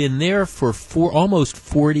it's been there for almost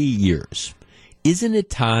 40 years. isn't it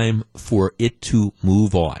time for it to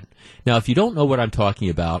move on? Now, if you don't know what I'm talking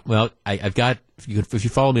about, well, I've got, if you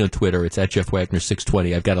follow me on Twitter, it's at Jeff Wagner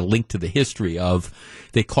 620. I've got a link to the history of,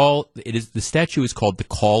 the statue is called The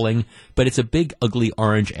Calling, but it's a big, ugly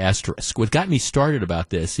orange asterisk. What got me started about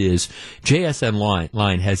this is JSN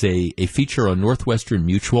Line has a feature on Northwestern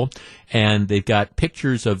Mutual, and they've got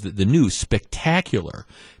pictures of the new spectacular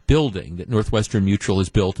building that Northwestern Mutual has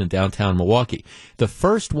built in downtown Milwaukee. The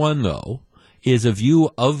first one, though, is a view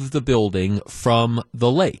of the building from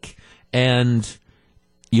the lake. And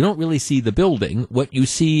you don't really see the building. What you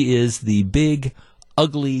see is the big,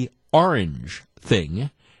 ugly orange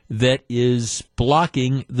thing that is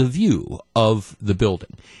blocking the view of the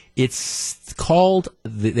building. It's called,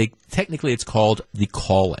 technically it's called The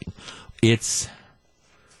Calling. It's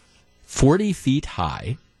 40 feet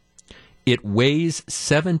high. It weighs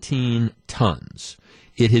 17 tons.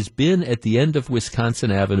 It has been at the end of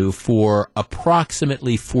Wisconsin Avenue for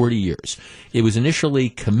approximately 40 years. It was initially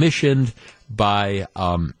commissioned by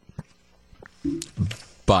the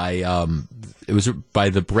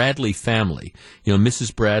Bradley family. You know,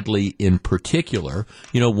 Mrs. Bradley in particular,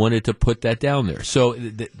 wanted to put that down there. So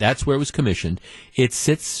that's where it was commissioned. It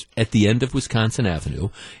sits at the end of Wisconsin Avenue.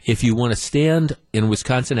 If you want to stand in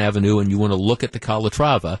Wisconsin Avenue and you want to look at the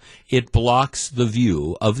Calatrava, it blocks the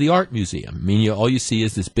view of the art museum. I mean, all you see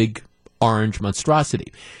is this big orange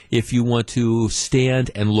monstrosity. If you want to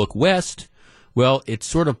stand and look west, well, it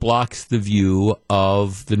sort of blocks the view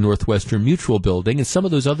of the Northwestern Mutual building and some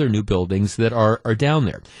of those other new buildings that are down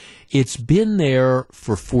there. It's been there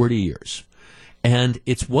for 40 years. And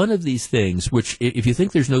it's one of these things which, if you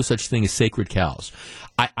think there's no such thing as sacred cows,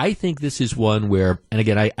 I think this is one where, and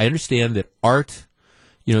again, I understand that art,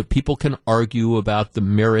 people can argue about the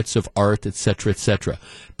merits of art, et cetera,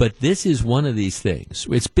 but this is one of these things.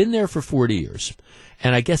 It's been there for 40 years.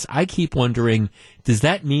 And I guess I keep wondering, does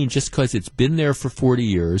that mean just because it's been there for 40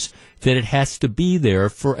 years that it has to be there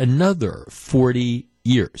for another 40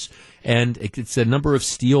 years? And it's a number of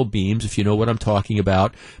steel beams, if you know what I'm talking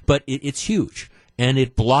about, but it's huge. And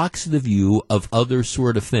it blocks the view of other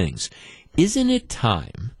sort of things. Isn't it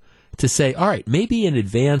time to say, all right, maybe in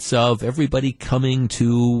advance of everybody coming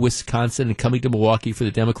to Wisconsin and coming to Milwaukee for the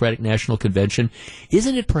Democratic National Convention,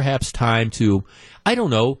 isn't it perhaps time to, I don't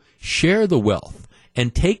know, share the wealth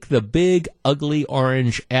and take the big, ugly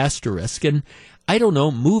orange asterisk and, I don't know,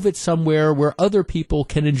 move it somewhere where other people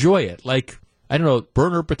can enjoy it, like, I don't know,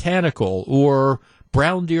 Burner Botanical or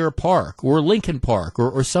Brown Deer Park or Lincoln Park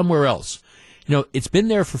or somewhere else. It's been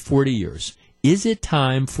there for 40 years. Is it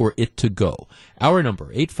time for it to go? Our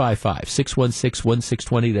number,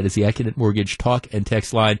 855-616-1620. That is the Accident Mortgage talk and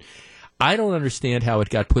text line. I don't understand how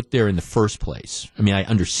it got put there in the first place. I mean, I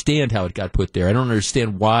understand how it got put there. I don't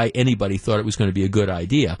understand why anybody thought it was going to be a good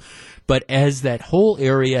idea. But as that whole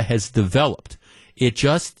area has developed, it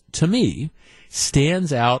just, to me,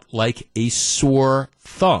 stands out like a sore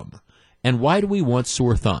thumb. And why do we want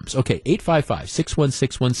sore thumbs? Okay,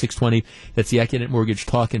 855-616-1620. That's the Accident Mortgage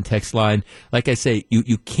talk and text line. Like I say,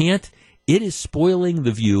 you can't. It is spoiling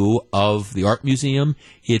the view of the art museum.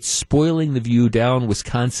 It's spoiling the view down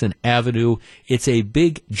Wisconsin Avenue. It's a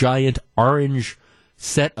big, giant orange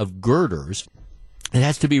set of girders. It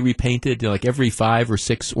has to be repainted like every 5 or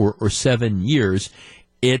 6 or 7 years.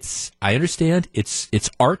 I understand, it's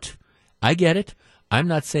art. I get it. I'm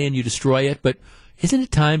not saying you destroy it, but isn't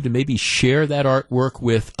it time to maybe share that artwork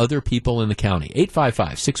with other people in the county?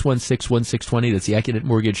 855-616-1620. That's the Accident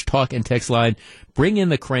Mortgage talk and text line. Bring in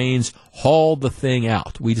the cranes. Haul the thing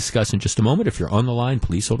out. We discuss in just a moment. If you're on the line,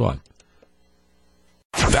 please hold on.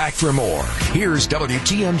 Back for more. Here's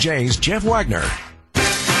WTMJ's Jeff Wagner.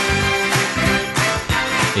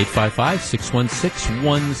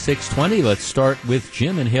 855-616-1620. Let's start with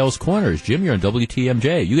Jim in Hales Corners. Jim, you're on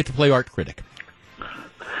WTMJ. You get to play art critic.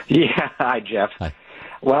 Yeah, hi, Jeff. Hi.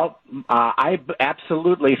 Well, I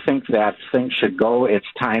absolutely think that things should go. Its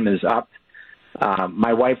time is up.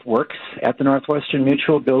 My wife works at the Northwestern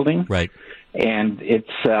Mutual building. Right. And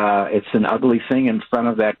it's an ugly thing in front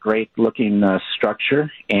of that great-looking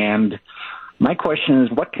structure. And my question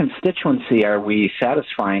is, what constituency are we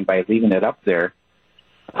satisfying by leaving it up there?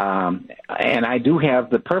 And I do have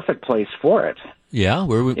the perfect place for it. Yeah?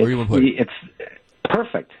 Where you want to put it? It's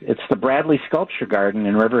perfect. It's the Bradley Sculpture Garden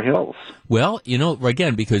in River Hills. Well,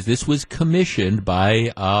 again, because this was commissioned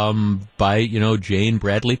by Jane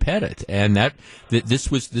Bradley Pettit, and this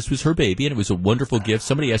was her baby, and it was a wonderful gift.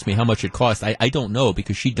 Somebody asked me how much it cost. I don't know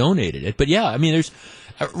because she donated it, but yeah, I mean, there's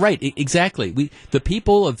right, exactly. For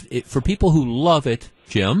people who love it,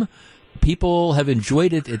 Jim. People have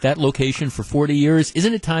enjoyed it at that location for 40 years.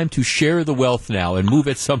 Isn't it time to share the wealth now and move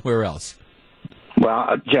it somewhere else?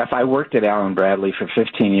 Well, Jeff, I worked at Allen Bradley for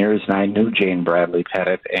 15 years, and I knew Jane Bradley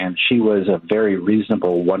Pettit, and she was a very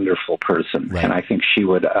reasonable, wonderful person. Right. And I think she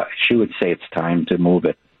would say it's time to move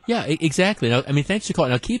it. Yeah, exactly. Now, I mean, thanks for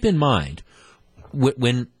calling. Now, keep in mind,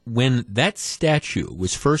 when that statue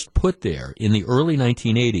was first put there in the early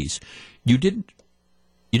 1980s, you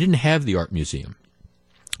didn't have the art museum.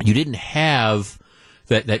 You didn't have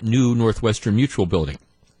that new Northwestern Mutual building.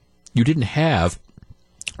 You didn't have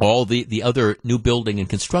all the other new building and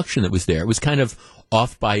construction that was there. It was kind of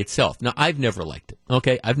off by itself. Now, I've never liked it.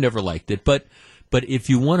 Okay, I've never liked it. But if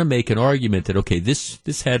you want to make an argument that, okay,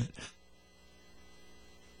 this had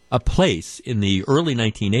a place in the early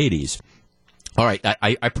 1980s, all right,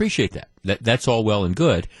 I appreciate that. That's all well and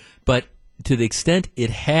good. But to the extent it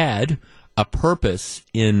had a purpose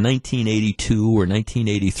in 1982 or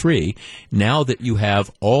 1983, now that you have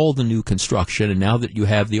all the new construction and now that you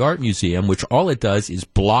have the art museum, which all it does is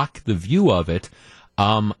block the view of it,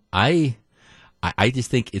 I just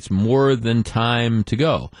think it's more than time to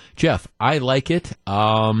go. Jeff, I like it.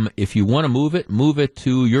 If you want to move it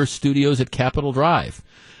to your studios at Capitol Drive.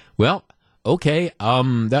 Well, okay,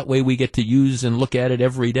 that way we get to use and look at it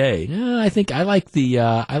every day. I think I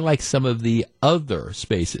like some of the other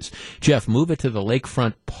spaces. Jeff, move it to the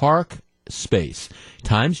Lakefront Park space.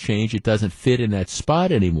 Times change. It doesn't fit in that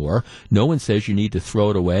spot anymore. No one says you need to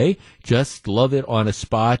throw it away. Just love it on a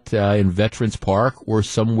spot in Veterans Park or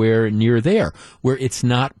somewhere near there where it's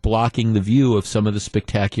not blocking the view of some of the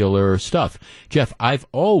spectacular stuff. Jeff, I've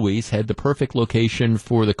always had the perfect location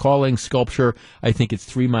for the Calling sculpture. I think it's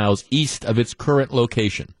 3 miles east of its current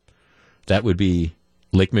location. That would be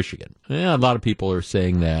Lake Michigan. Yeah, a lot of people are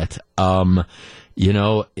saying that.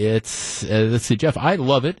 It's, let's see, Jeff, I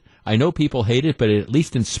love it. I know people hate it, but it at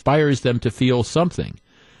least inspires them to feel something.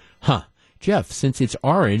 Huh. Jeff, since it's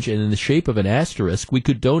orange and in the shape of an asterisk, we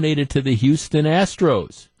could donate it to the Houston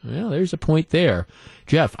Astros. Well, there's a point there.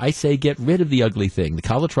 Jeff, I say get rid of the ugly thing. The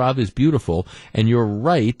Calatrava is beautiful, and you're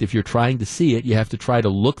right. If you're trying to see it, you have to try to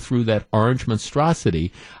look through that orange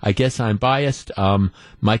monstrosity. I guess I'm biased.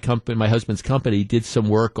 My husband's company, did some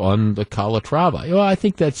work on the Calatrava. Well, I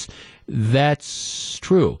think that's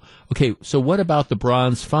true. Okay, so what about the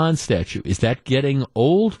bronze fawn statue? Is that getting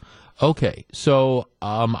old? Okay, so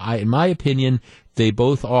in my opinion, they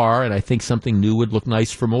both are, and I think something new would look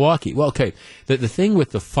nice for Milwaukee. Well, okay, the thing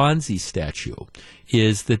with the Fonzie statue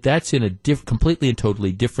is that's in a completely and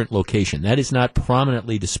totally different location. That is not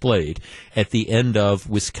prominently displayed at the end of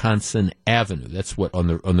Wisconsin Avenue. That's what on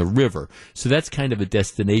the river. So that's kind of a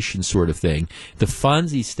destination sort of thing. The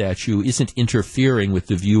Fonzie statue isn't interfering with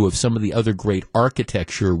the view of some of the other great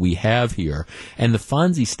architecture we have here. And the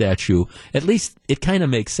Fonzie statue, at least it kind of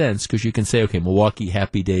makes sense because you can say, okay, Milwaukee,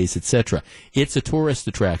 Happy Days, etc. It's a tourist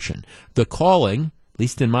attraction. The Calling, at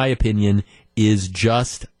least in my opinion, is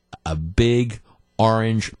just a big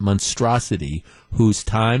orange monstrosity whose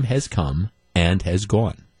time has come and has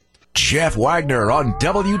gone. Jeff Wagner on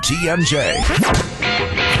WTMJ.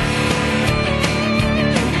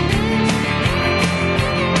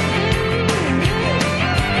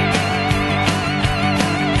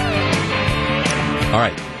 All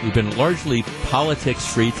right, we've been largely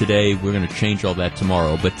politics-free today. We're going to change all that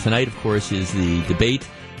tomorrow. But tonight, of course, is the debate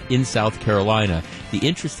in South Carolina. The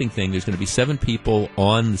interesting thing, there's going to be 7 people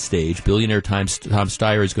on the stage. Billionaire Tom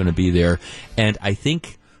Steyer is going to be there. And I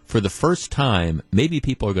think for the first time, maybe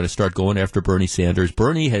people are going to start going after Bernie Sanders.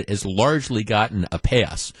 Bernie has largely gotten a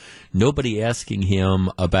pass. Nobody asking him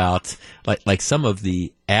about like some of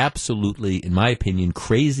the absolutely, in my opinion,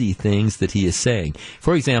 crazy things that he is saying.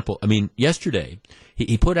 For example, I mean, yesterday,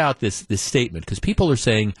 he put out this statement because people are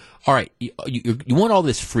saying, all right, you want all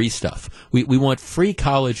this free stuff. We want free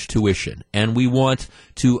college tuition, and we want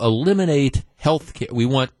to eliminate health care. We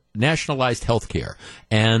want nationalized health care,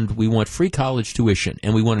 and we want free college tuition,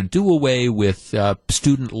 and we want to do away with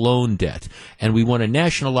student loan debt, and we want to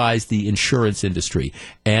nationalize the insurance industry,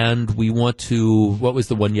 and we want to, what was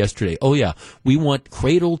the one yesterday? Oh, yeah, we want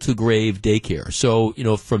cradle-to-grave daycare. So,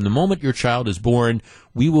 from the moment your child is born,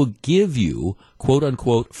 we will give you,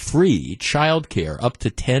 quote-unquote, free child care up to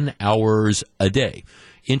 10 hours a day.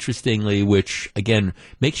 Interestingly, which, again,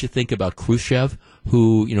 makes you think about Khrushchev,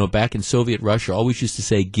 who, back in Soviet Russia always used to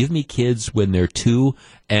say, give me kids when they're 2,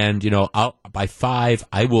 and, by 5,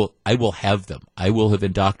 I will have them. I will have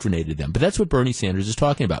indoctrinated them. But that's what Bernie Sanders is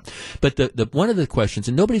talking about. But the one of the questions,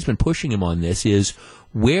 and nobody's been pushing him on this, is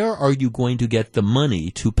where are you going to get the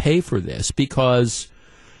money to pay for this? Because,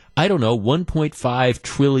 I don't know, $1.5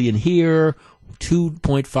 trillion here,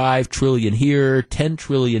 2.5 trillion here, 10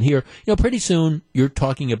 trillion here. Pretty soon you're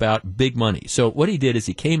talking about big money. So what he did is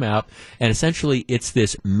he came out, and essentially it's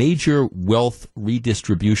this major wealth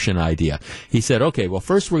redistribution idea. He said, okay, well,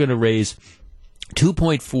 first we're going to raise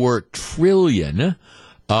 2.4 trillion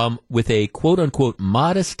with a quote-unquote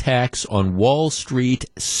modest tax on Wall Street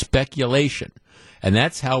speculation. And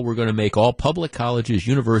that's how we're going to make all public colleges,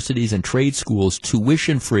 universities, and trade schools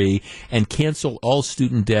tuition-free and cancel all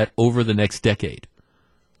student debt over the next decade.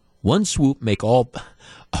 One swoop, make all...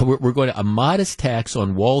 We're going to a modest tax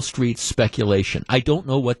on Wall Street speculation. I don't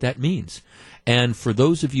know what that means. And for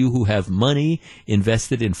those of you who have money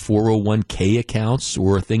invested in 401k accounts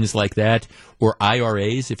or things like that, or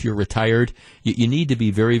IRAs if you're retired, you need to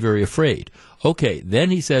be very, very afraid. Okay,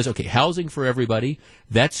 then he says, okay, housing for everybody,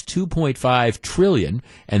 that's 2.5 trillion,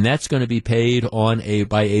 and that's going to be paid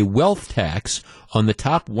by a wealth tax on the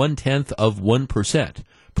top 1/10 of 1%.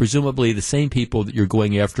 Presumably the same people that you're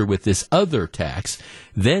going after with this other tax.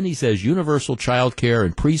 Then he says universal child care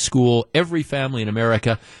and preschool, every family in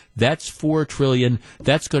America, that's $4 trillion.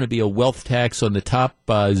 That's going to be a wealth tax on the top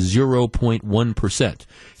 0.1%.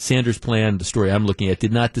 Sanders' plan, the story I'm looking at,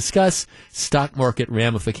 did not discuss stock market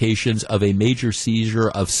ramifications of a major seizure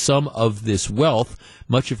of some of this wealth,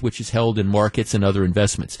 much of which is held in markets and other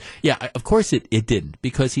investments. Yeah, of course it didn't,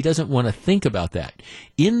 because he doesn't want to think about that.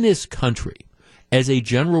 In this country, as a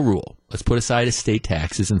general rule, let's put aside estate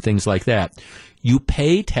taxes and things like that, you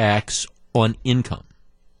pay tax on income,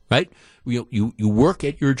 right? You work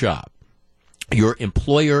at your job. Your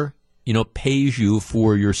employer, pays you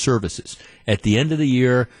for your services. At the end of the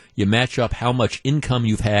year, you match up how much income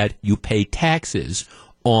you've had. You pay taxes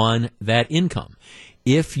on that income.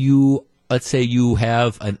 If let's say you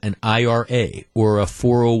have an IRA or a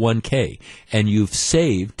 401k and you've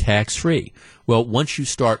saved tax-free. Well, once you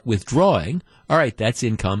start withdrawing, all right, that's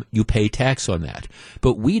income. You pay tax on that.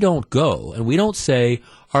 But we don't go and we don't say,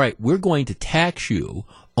 all right, we're going to tax you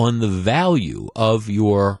on the value of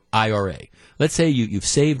your IRA. Let's say you've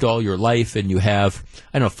saved all your life and you have,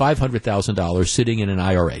 $500,000 sitting in an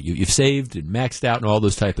IRA. You've saved and maxed out and all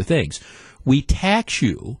those type of things. We tax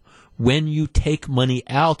you when you take money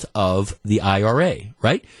out of the IRA,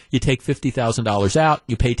 right? You take $50,000 out,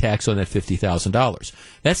 you pay tax on that $50,000.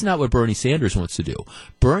 That's not what Bernie Sanders wants to do.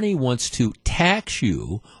 Bernie wants to tax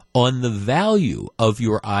you on the value of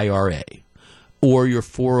your IRA or your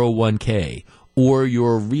 401k or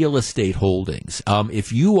your real estate holdings.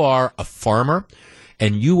 If you are a farmer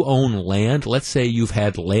and you own land, let's say you've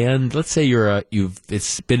had land, let's say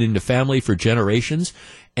it's been in the family for generations,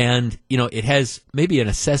 and, it has maybe an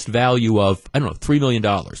assessed value of, $3 million,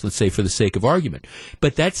 let's say for the sake of argument.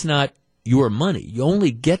 But that's not your money. You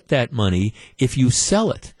only get that money if you sell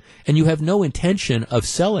it. And you have no intention of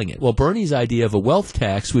selling it. Well, Bernie's idea of a wealth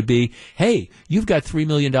tax would be, hey, you've got $3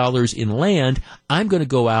 million in land. I'm going to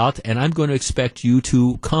go out and I'm going to expect you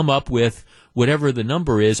to come up with whatever the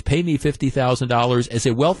number is, pay me $50,000 as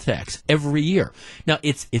a wealth tax every year. Now,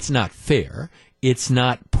 it's not fair. It's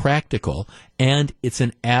not practical, and it's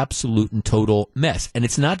an absolute and total mess. And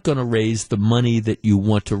it's not going to raise the money that you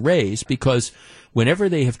want to raise, because whenever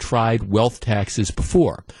they have tried wealth taxes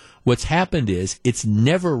before, what's happened is it's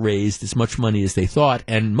never raised as much money as they thought,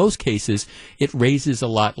 and in most cases it raises a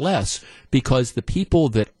lot less, because the people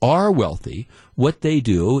that are wealthy, what they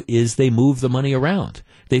do is they move the money around.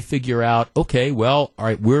 They figure out, okay, well, all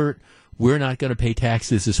right, we're not going to pay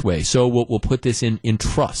taxes this way, so we'll put this in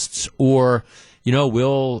trusts, or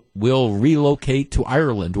we'll relocate to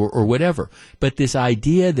Ireland or whatever. But this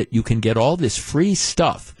idea that you can get all this free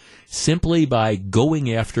stuff simply by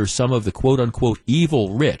going after some of the quote-unquote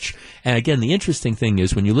evil rich. And again, the interesting thing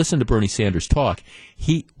is when you listen to Bernie Sanders talk,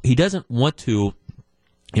 he doesn't want to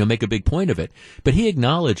make a big point of it, but he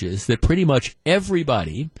acknowledges that pretty much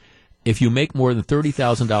everybody, if you make more than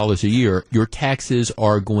 $30,000 a year, your taxes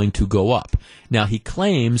are going to go up. Now, he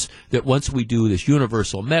claims that once we do this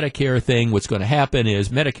universal Medicare thing, what's going to happen is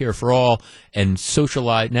Medicare for all and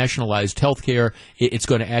nationalized health care, it's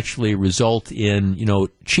going to actually result in,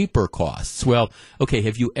 cheaper costs. Well, okay,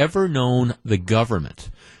 have you ever known the government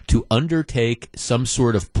to undertake some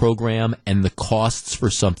sort of program and the costs for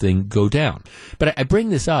something go down? But I bring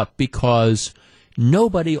this up because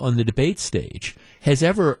nobody on the debate stage has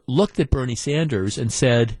ever looked at Bernie Sanders and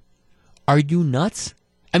said, are you nuts?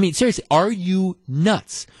 I mean, seriously, are you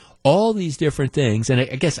nuts? All these different things, and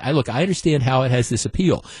I guess, I understand how it has this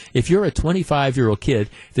appeal. If you're a 25-year-old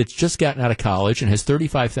kid that's just gotten out of college and has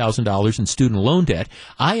 $35,000 in student loan debt,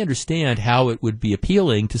 I understand how it would be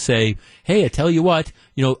appealing to say, hey, I tell you what,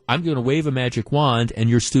 I'm going to wave a magic wand and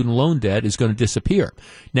your student loan debt is going to disappear.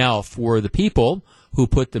 Now, for the people who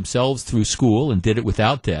put themselves through school and did it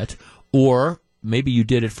without debt, or maybe you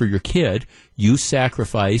did it for your kid. You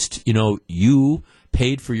sacrificed, you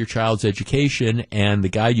paid for your child's education, and the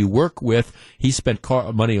guy you work with, he spent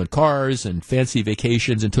money on cars and fancy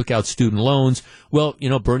vacations and took out student loans. Well,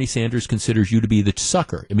 Bernie Sanders considers you to be the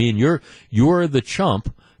sucker. I mean, you're the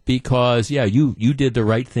chump because, you did the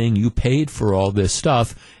right thing. You paid for all this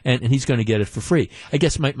stuff, and he's going to get it for free. I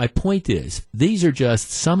guess my point is, these are just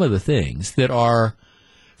some of the things that are,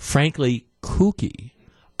 frankly, kooky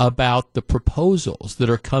about the proposals that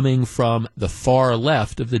are coming from the far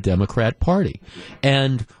left of the Democrat Party.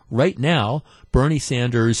 And right now, Bernie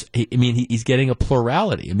Sanders, he's getting a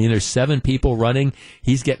plurality. I mean, there's 7 people running.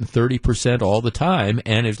 He's getting 30% all the time.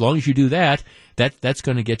 And as long as you do that, that's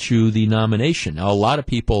going to get you the nomination. Now, a lot of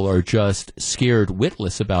people are just scared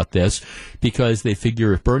witless about this because they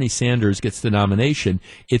figure if Bernie Sanders gets the nomination,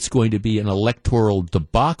 it's going to be an electoral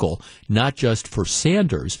debacle, not just for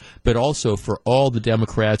Sanders, but also for all the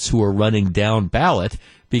Democrats who are running down ballot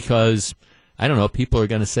because, I don't know, people are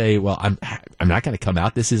going to say, well, I'm not going to come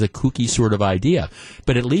out. This is a kooky sort of idea.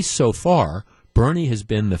 But at least so far, Bernie has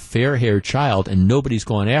been the fair-haired child and nobody's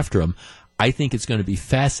gone after him. I think it's going to be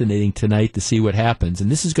fascinating tonight to see what happens. And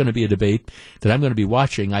this is going to be a debate that I'm going to be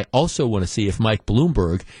watching. I also want to see if Mike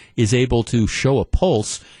Bloomberg is able to show a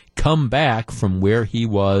pulse, come back from where he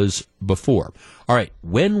was before. All right,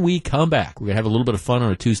 when we come back, we're going to have a little bit of fun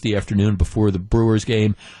on a Tuesday afternoon before the Brewers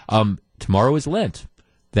game. Tomorrow is Lent.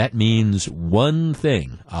 That means one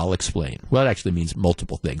thing. I'll explain. Well, it actually means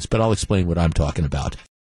multiple things, but I'll explain what I'm talking about.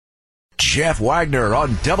 Jeff Wagner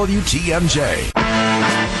on WTMJ.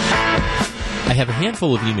 I have a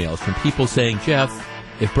handful of emails from people saying, Jeff,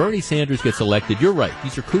 if Bernie Sanders gets elected, you're right.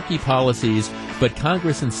 These are kooky policies, but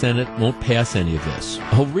Congress and Senate won't pass any of this.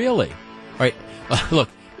 Oh, really? All right. Look,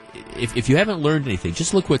 if you haven't learned anything,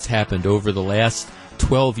 just look what's happened over the last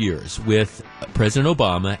 12 years with President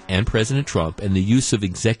Obama and President Trump and the use of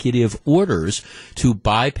executive orders to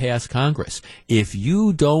bypass Congress. If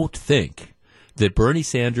you don't think that Bernie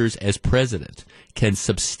Sanders as president can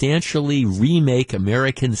substantially remake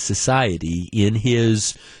American society in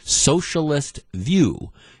his socialist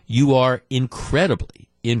view, you are incredibly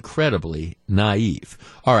naive.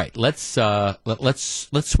 All right, let's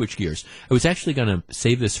switch gears. I was actually going to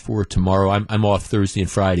save this for tomorrow. I'm off Thursday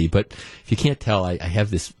and Friday, but if you can't tell, I have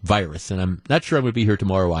this virus, and I'm not sure I'm going to be here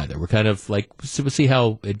tomorrow either. We're kind of like, we'll see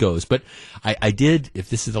how it goes. But I did, if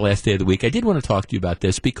this is the last day of the week, I did want to talk to you about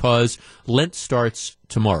this because Lent starts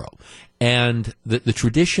tomorrow. And the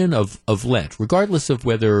tradition of Lent, regardless of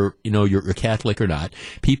whether you're Catholic or not,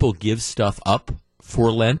 people give stuff up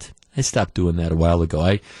for Lent. I stopped doing that a while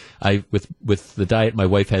ago. I with the diet my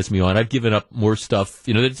wife has me on, I've given up more stuff.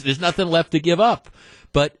 There's nothing left to give up.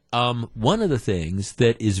 But one of the things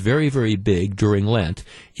that is very, very big during Lent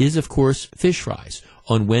is, of course, fish fries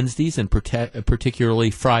on Wednesdays and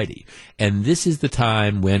particularly Friday. And this is the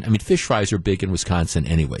time when, fish fries are big in Wisconsin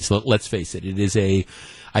anyway. So let's face it, it is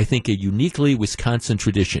I think, a uniquely Wisconsin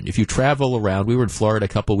tradition. If you travel around, we were in Florida a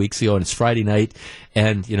couple of weeks ago, and it's Friday night,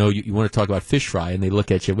 and, you want to talk about fish fry, and they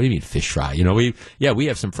look at you, what do you mean fish fry? We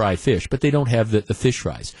have some fried fish, but they don't have the fish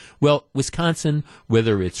fries. Well, Wisconsin,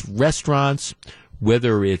 whether it's restaurants,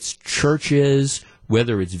 whether it's churches,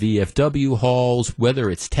 whether it's VFW halls, whether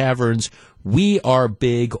it's taverns, we are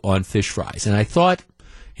big on fish fries. And I thought,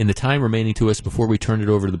 in the time remaining to us before we turn it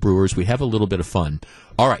over to the Brewers, we'd have a little bit of fun.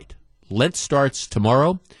 All right. Lent starts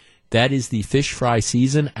tomorrow. That is the fish fry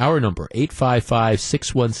season. Our number,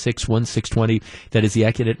 855-616-1620. That is the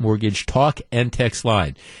Accident Mortgage talk and text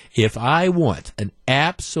line. If I want an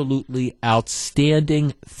absolutely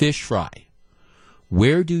outstanding fish fry,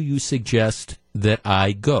 where do you suggest that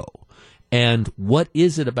I go? And what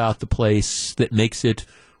is it about the place that makes it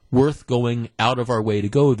worth going out of our way to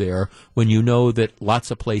go there when you know that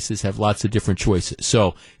lots of places have lots of different choices?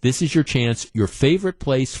 So this is your chance, your favorite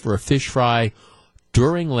place for a fish fry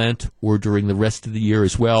during Lent or during the rest of the year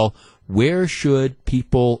as well. Where should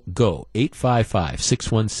people go?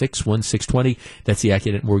 855-616-1620. That's the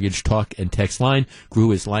Accident Mortgage talk and text line.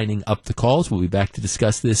 Gru is lining up the calls. We'll be back to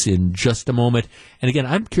discuss this in just a moment. And again,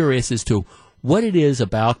 I'm curious as to what it is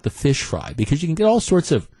about the fish fry, because you can get all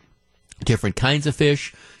sorts of different kinds of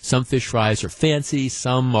fish. Some fish fries are fancy.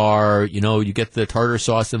 Some are, you get the tartar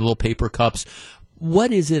sauce in little paper cups.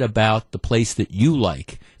 What is it about the place that you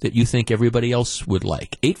like that you think everybody else would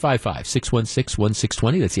like?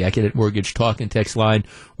 855-616-1620. That's the Accident Mortgage talk and text line.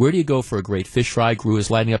 Where do you go for a great fish fry? Gru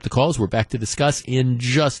is lining up the calls. We're back to discuss in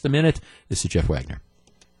just a minute. This is Jeff Wagner.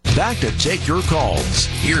 Back to take your calls.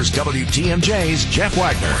 Here's WTMJ's Jeff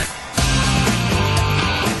Wagner.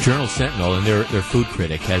 Journal Sentinel and their food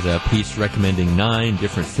critic has a piece recommending 9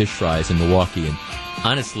 different fish fries in Milwaukee. And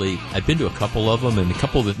honestly, I've been to a couple of them, and the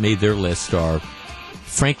couple that made their list are,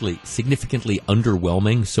 frankly, significantly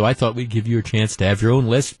underwhelming. So I thought we'd give you a chance to have your own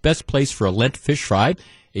list. Best place for a Lent fish fry,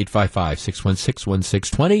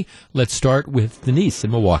 855-616-1620. Let's start with Denise in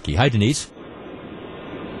Milwaukee. Hi, Denise.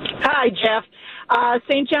 Hi, Jeff.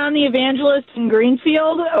 St. John the Evangelist in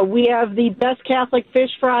Greenfield. We have the best Catholic fish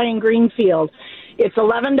fry in Greenfield. It's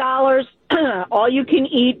 $11, all you can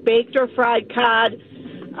eat, baked or fried cod,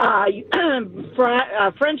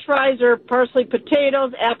 French fries or parsley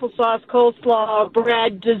potatoes, applesauce, coleslaw,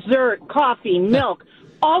 bread, dessert, coffee, milk,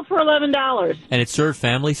 all for $11. And it's served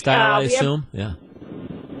family style, I assume? Yeah.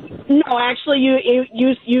 No, actually,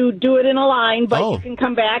 you do it in a line, but you can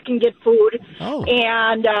come back and get food. Oh.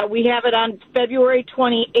 And we have it on February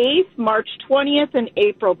 28th, March 20th, and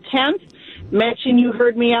April 10th. Mention you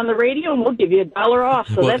heard me on the radio, and we'll give you $1 off.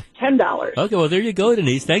 So that's $10. Okay, well, there you go,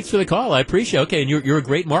 Denise. Thanks for the call. I appreciate it. Okay, and you're a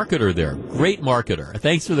great marketer there. Great marketer.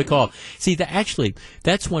 Thanks for the call. See,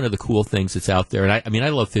 that's one of the cool things that's out there. And I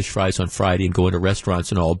love fish fries on Friday and going to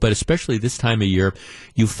restaurants and all, but especially this time of year,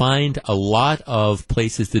 you find a lot of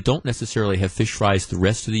places that don't necessarily have fish fries the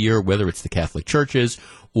rest of the year, whether it's the Catholic churches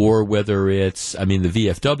or whether it's, the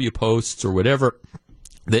VFW posts or whatever,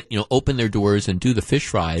 that, open their doors and do the fish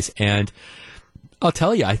fries. And I'll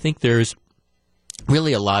tell you, I think there's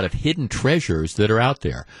really a lot of hidden treasures that are out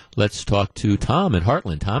there. Let's talk to Tom in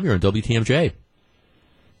Heartland. Tom, you're on WTMJ.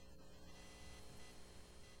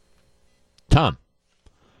 Tom.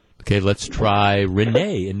 Okay, let's try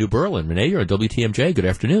Renee in New Berlin. Renee, you're on WTMJ. Good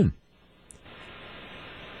afternoon.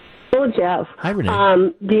 Hello, Jeff. Hi,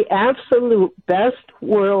 Renee. The absolute best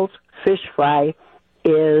world fish fry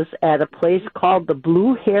is at a place called the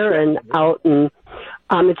Blue Heron out in,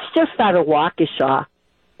 it's just out of Waukesha.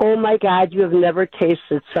 Oh, my God, you have never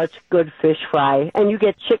tasted such good fish fry. And you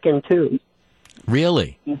get chicken, too.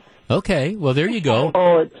 Really? Okay, well, there you go.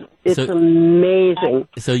 Oh, it's amazing.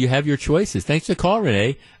 So you have your choices. Thanks for the call,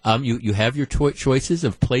 Renee. You have your choices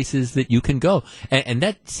of places that you can go. And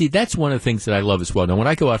that's one of the things that I love as well. Now, when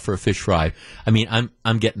I go out for a fish fry,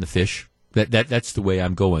 I'm getting the fish. That's the way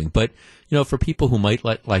I'm going. But, for people who might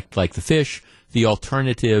like the fish, the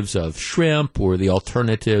alternatives of shrimp or the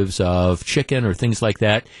alternatives of chicken or things like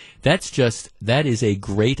that, that is a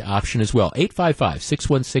great option as well.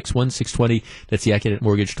 855-616-1620. That's the Accident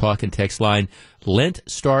Mortgage Talk and Text line. Lent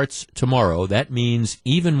starts tomorrow. That means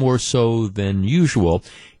even more so than usual.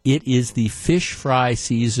 It is the fish fry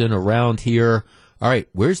season around here. All right,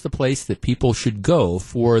 where's the place that people should go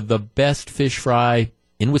for the best fish fry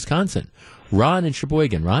in Wisconsin? Ron in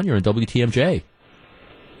Sheboygan. Ron, you're on WTMJ.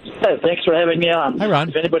 Hey, thanks for having me on. Hi, Ron.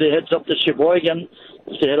 If anybody heads up to Sheboygan,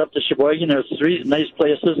 head up to Sheboygan. There's 3 nice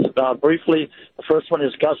places. Briefly, the first one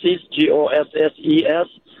is Gussie's, Gosses,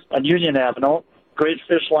 on Union Avenue. Great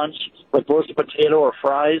fish lunch with roasted potato or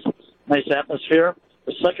fries. Nice atmosphere.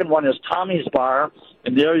 The second one is Tommy's Bar,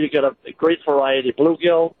 and there you get a great variety: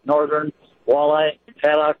 bluegill, northern, walleye,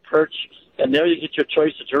 haddock, perch, and there you get your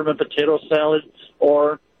choice of German potato salad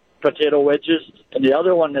or potato wedges. And the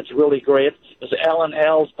other one that's really great is Alan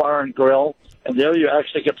Al's Bar and Grill, and there you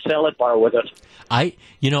actually get salad bar with it. I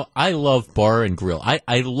love bar and grill.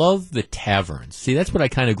 I love the taverns. See, that's what I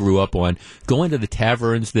kind of grew up on, going to the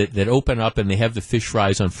taverns that open up and they have the fish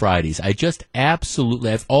fries on Fridays.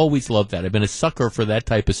 I've always loved that. I've been a sucker for that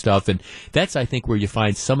type of stuff, and that's, I think, where you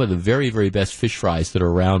find some of the very, very best fish fries that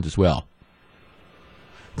are around as well.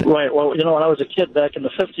 Right. Well, when I was a kid back in the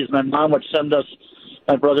 50s, my mom would send us,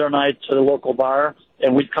 my brother and I, to the local bar,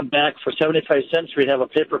 and we'd come back for 75 cents. We'd have a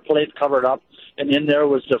paper plate covered up, and in there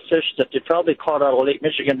was the fish that they probably caught out of Lake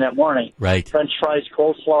Michigan that morning. Right. French fries,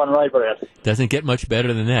 coleslaw, and rye bread. Doesn't get much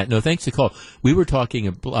better than that. No, thanks for the call. We were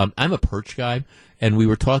talking, I'm a perch guy, and we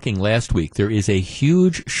were talking last week. There is a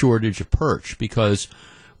huge shortage of perch because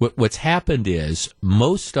what's happened is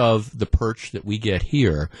most of the perch that we get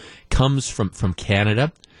here comes from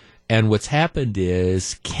Canada, and what's happened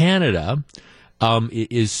is Canada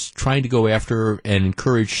is trying to go after and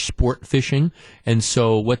encourage sport fishing. And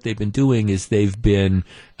so what they've been doing is they've been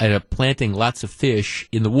planting lots of fish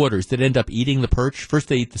in the waters that end up eating the perch. First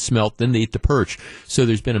they eat the smelt, then they eat the perch. So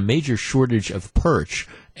there's been a major shortage of perch.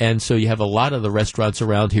 And so you have a lot of the restaurants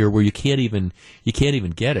around here where you can't even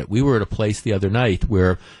get it. We were at a place the other night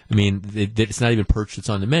where, it's not even perch that's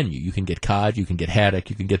on the menu. You can get cod, you can get haddock,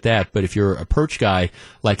 you can get that. But if you're a perch guy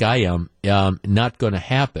like I am, not going to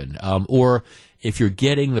happen. Or if you're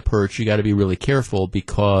getting the perch, you got to be really careful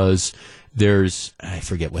because there's, I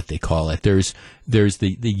forget what they call it. There's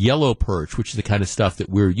the yellow perch, which is the kind of stuff that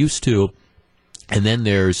we're used to. And then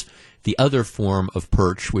there's the other form of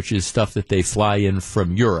perch, which is stuff that they fly in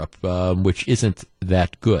from Europe, which isn't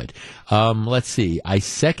that good. Let's see. I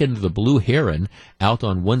second the Blue Heron out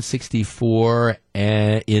on 164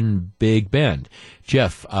 in Big Bend.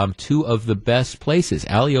 Jeff, two of the best places,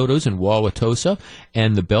 Alioto's in Wauwatosa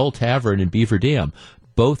and the Bell Tavern in Beaver Dam.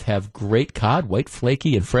 Both have great cod, white,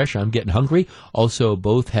 flaky, and fresh. I'm getting hungry. Also,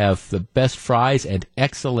 both have the best fries and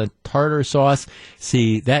excellent tartar sauce.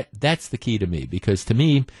 See, that's the key to me, because to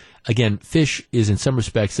me, again, fish is in some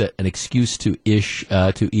respects an excuse to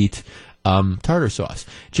eat tartar sauce.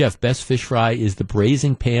 Jeff, best fish fry is the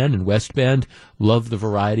Braising Pan in West Bend. Love the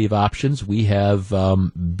variety of options. We have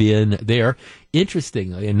been there.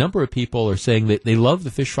 Interestingly, a number of people are saying that they love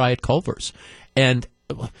the fish fry at Culver's. And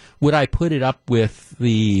would I put it up with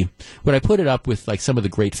like some of the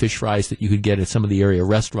great fish fries that you could get at some of the area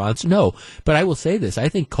restaurants? No, but I will say this. I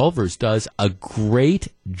think Culver's does a great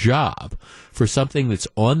job for something that's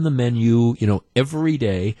on the menu, every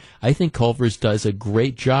day. I think Culver's does a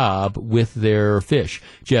great job with their fish.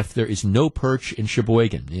 Jeff, there is no perch in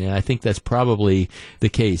Sheboygan. Yeah, I think that's probably the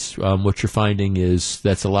case. What you're finding is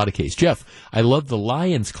that's a lot of case. Jeff, I love the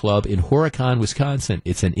Lions Club in Horicon, Wisconsin.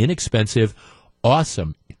 It's an inexpensive,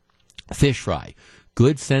 awesome fish fry,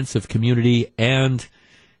 good sense of community, and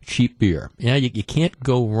cheap beer. Yeah, you can't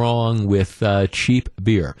go wrong with cheap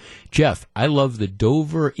beer. Jeff, I love the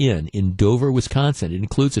Dover Inn in Dover, Wisconsin. It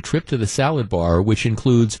includes a trip to the salad bar, which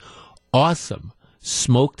includes awesome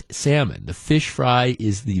smoked salmon. The fish fry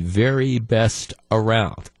is the very best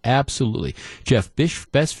around. Absolutely. Jeff,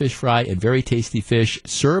 best fish fry and very tasty fish,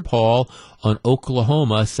 Serb Hall on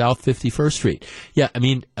Oklahoma, South 51st Street. Yeah, I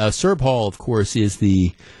mean, Serb Hall, of course, is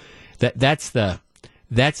that's the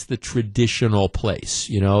traditional place,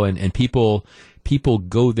 and people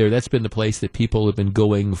go there. That's been the place that people have been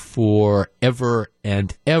going for ever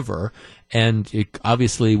and ever. And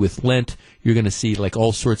obviously with Lent, you're going to see like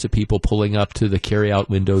all sorts of people pulling up to the carry-out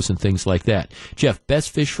windows and things like that. Jeff,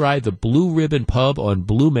 best fish fry, the Blue Ribbon Pub on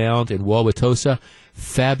Blue Mound in Wauwatosa.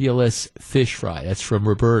 Fabulous fish fry. That's from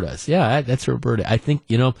Roberta's. Yeah, that's Roberta. I think,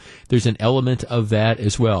 there's an element of that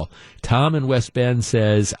as well. Tom in West Bend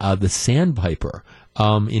says the Sandpiper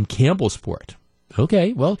in Campbellsport.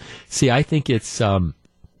 Okay, well, see, I think it's fine.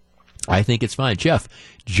 Jeff,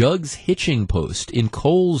 Jug's Hitching Post in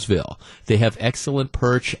Colesville. They have excellent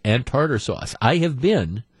perch and tartar sauce. I have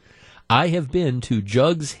been to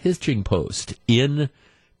Jug's Hitching Post in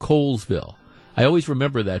Colesville. I always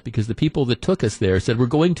remember that because the people that took us there said, we're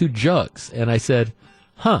going to Jug's. And I said,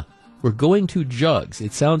 we're going to Jug's.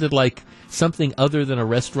 It sounded like something other than a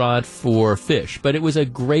restaurant for fish, but it was a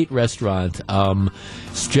great restaurant.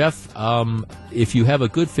 Jeff, if you have a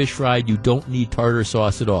good fish fry, you don't need tartar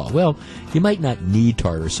sauce at all. Well, you might not need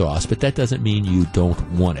tartar sauce, but that doesn't mean you don't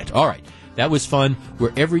want it. All right. That was fun.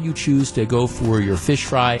 Wherever you choose to go for your fish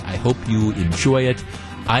fry, I hope you enjoy it.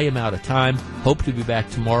 I am out of time. Hope to be back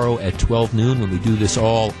tomorrow at 12 noon when we do this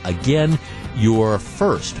all again. Your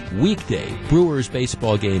first weekday Brewers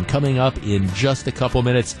baseball game coming up in just a couple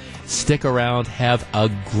minutes. Stick around. Have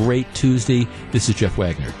a great Tuesday. This is Jeff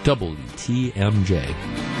Wagner,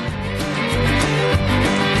 WTMJ.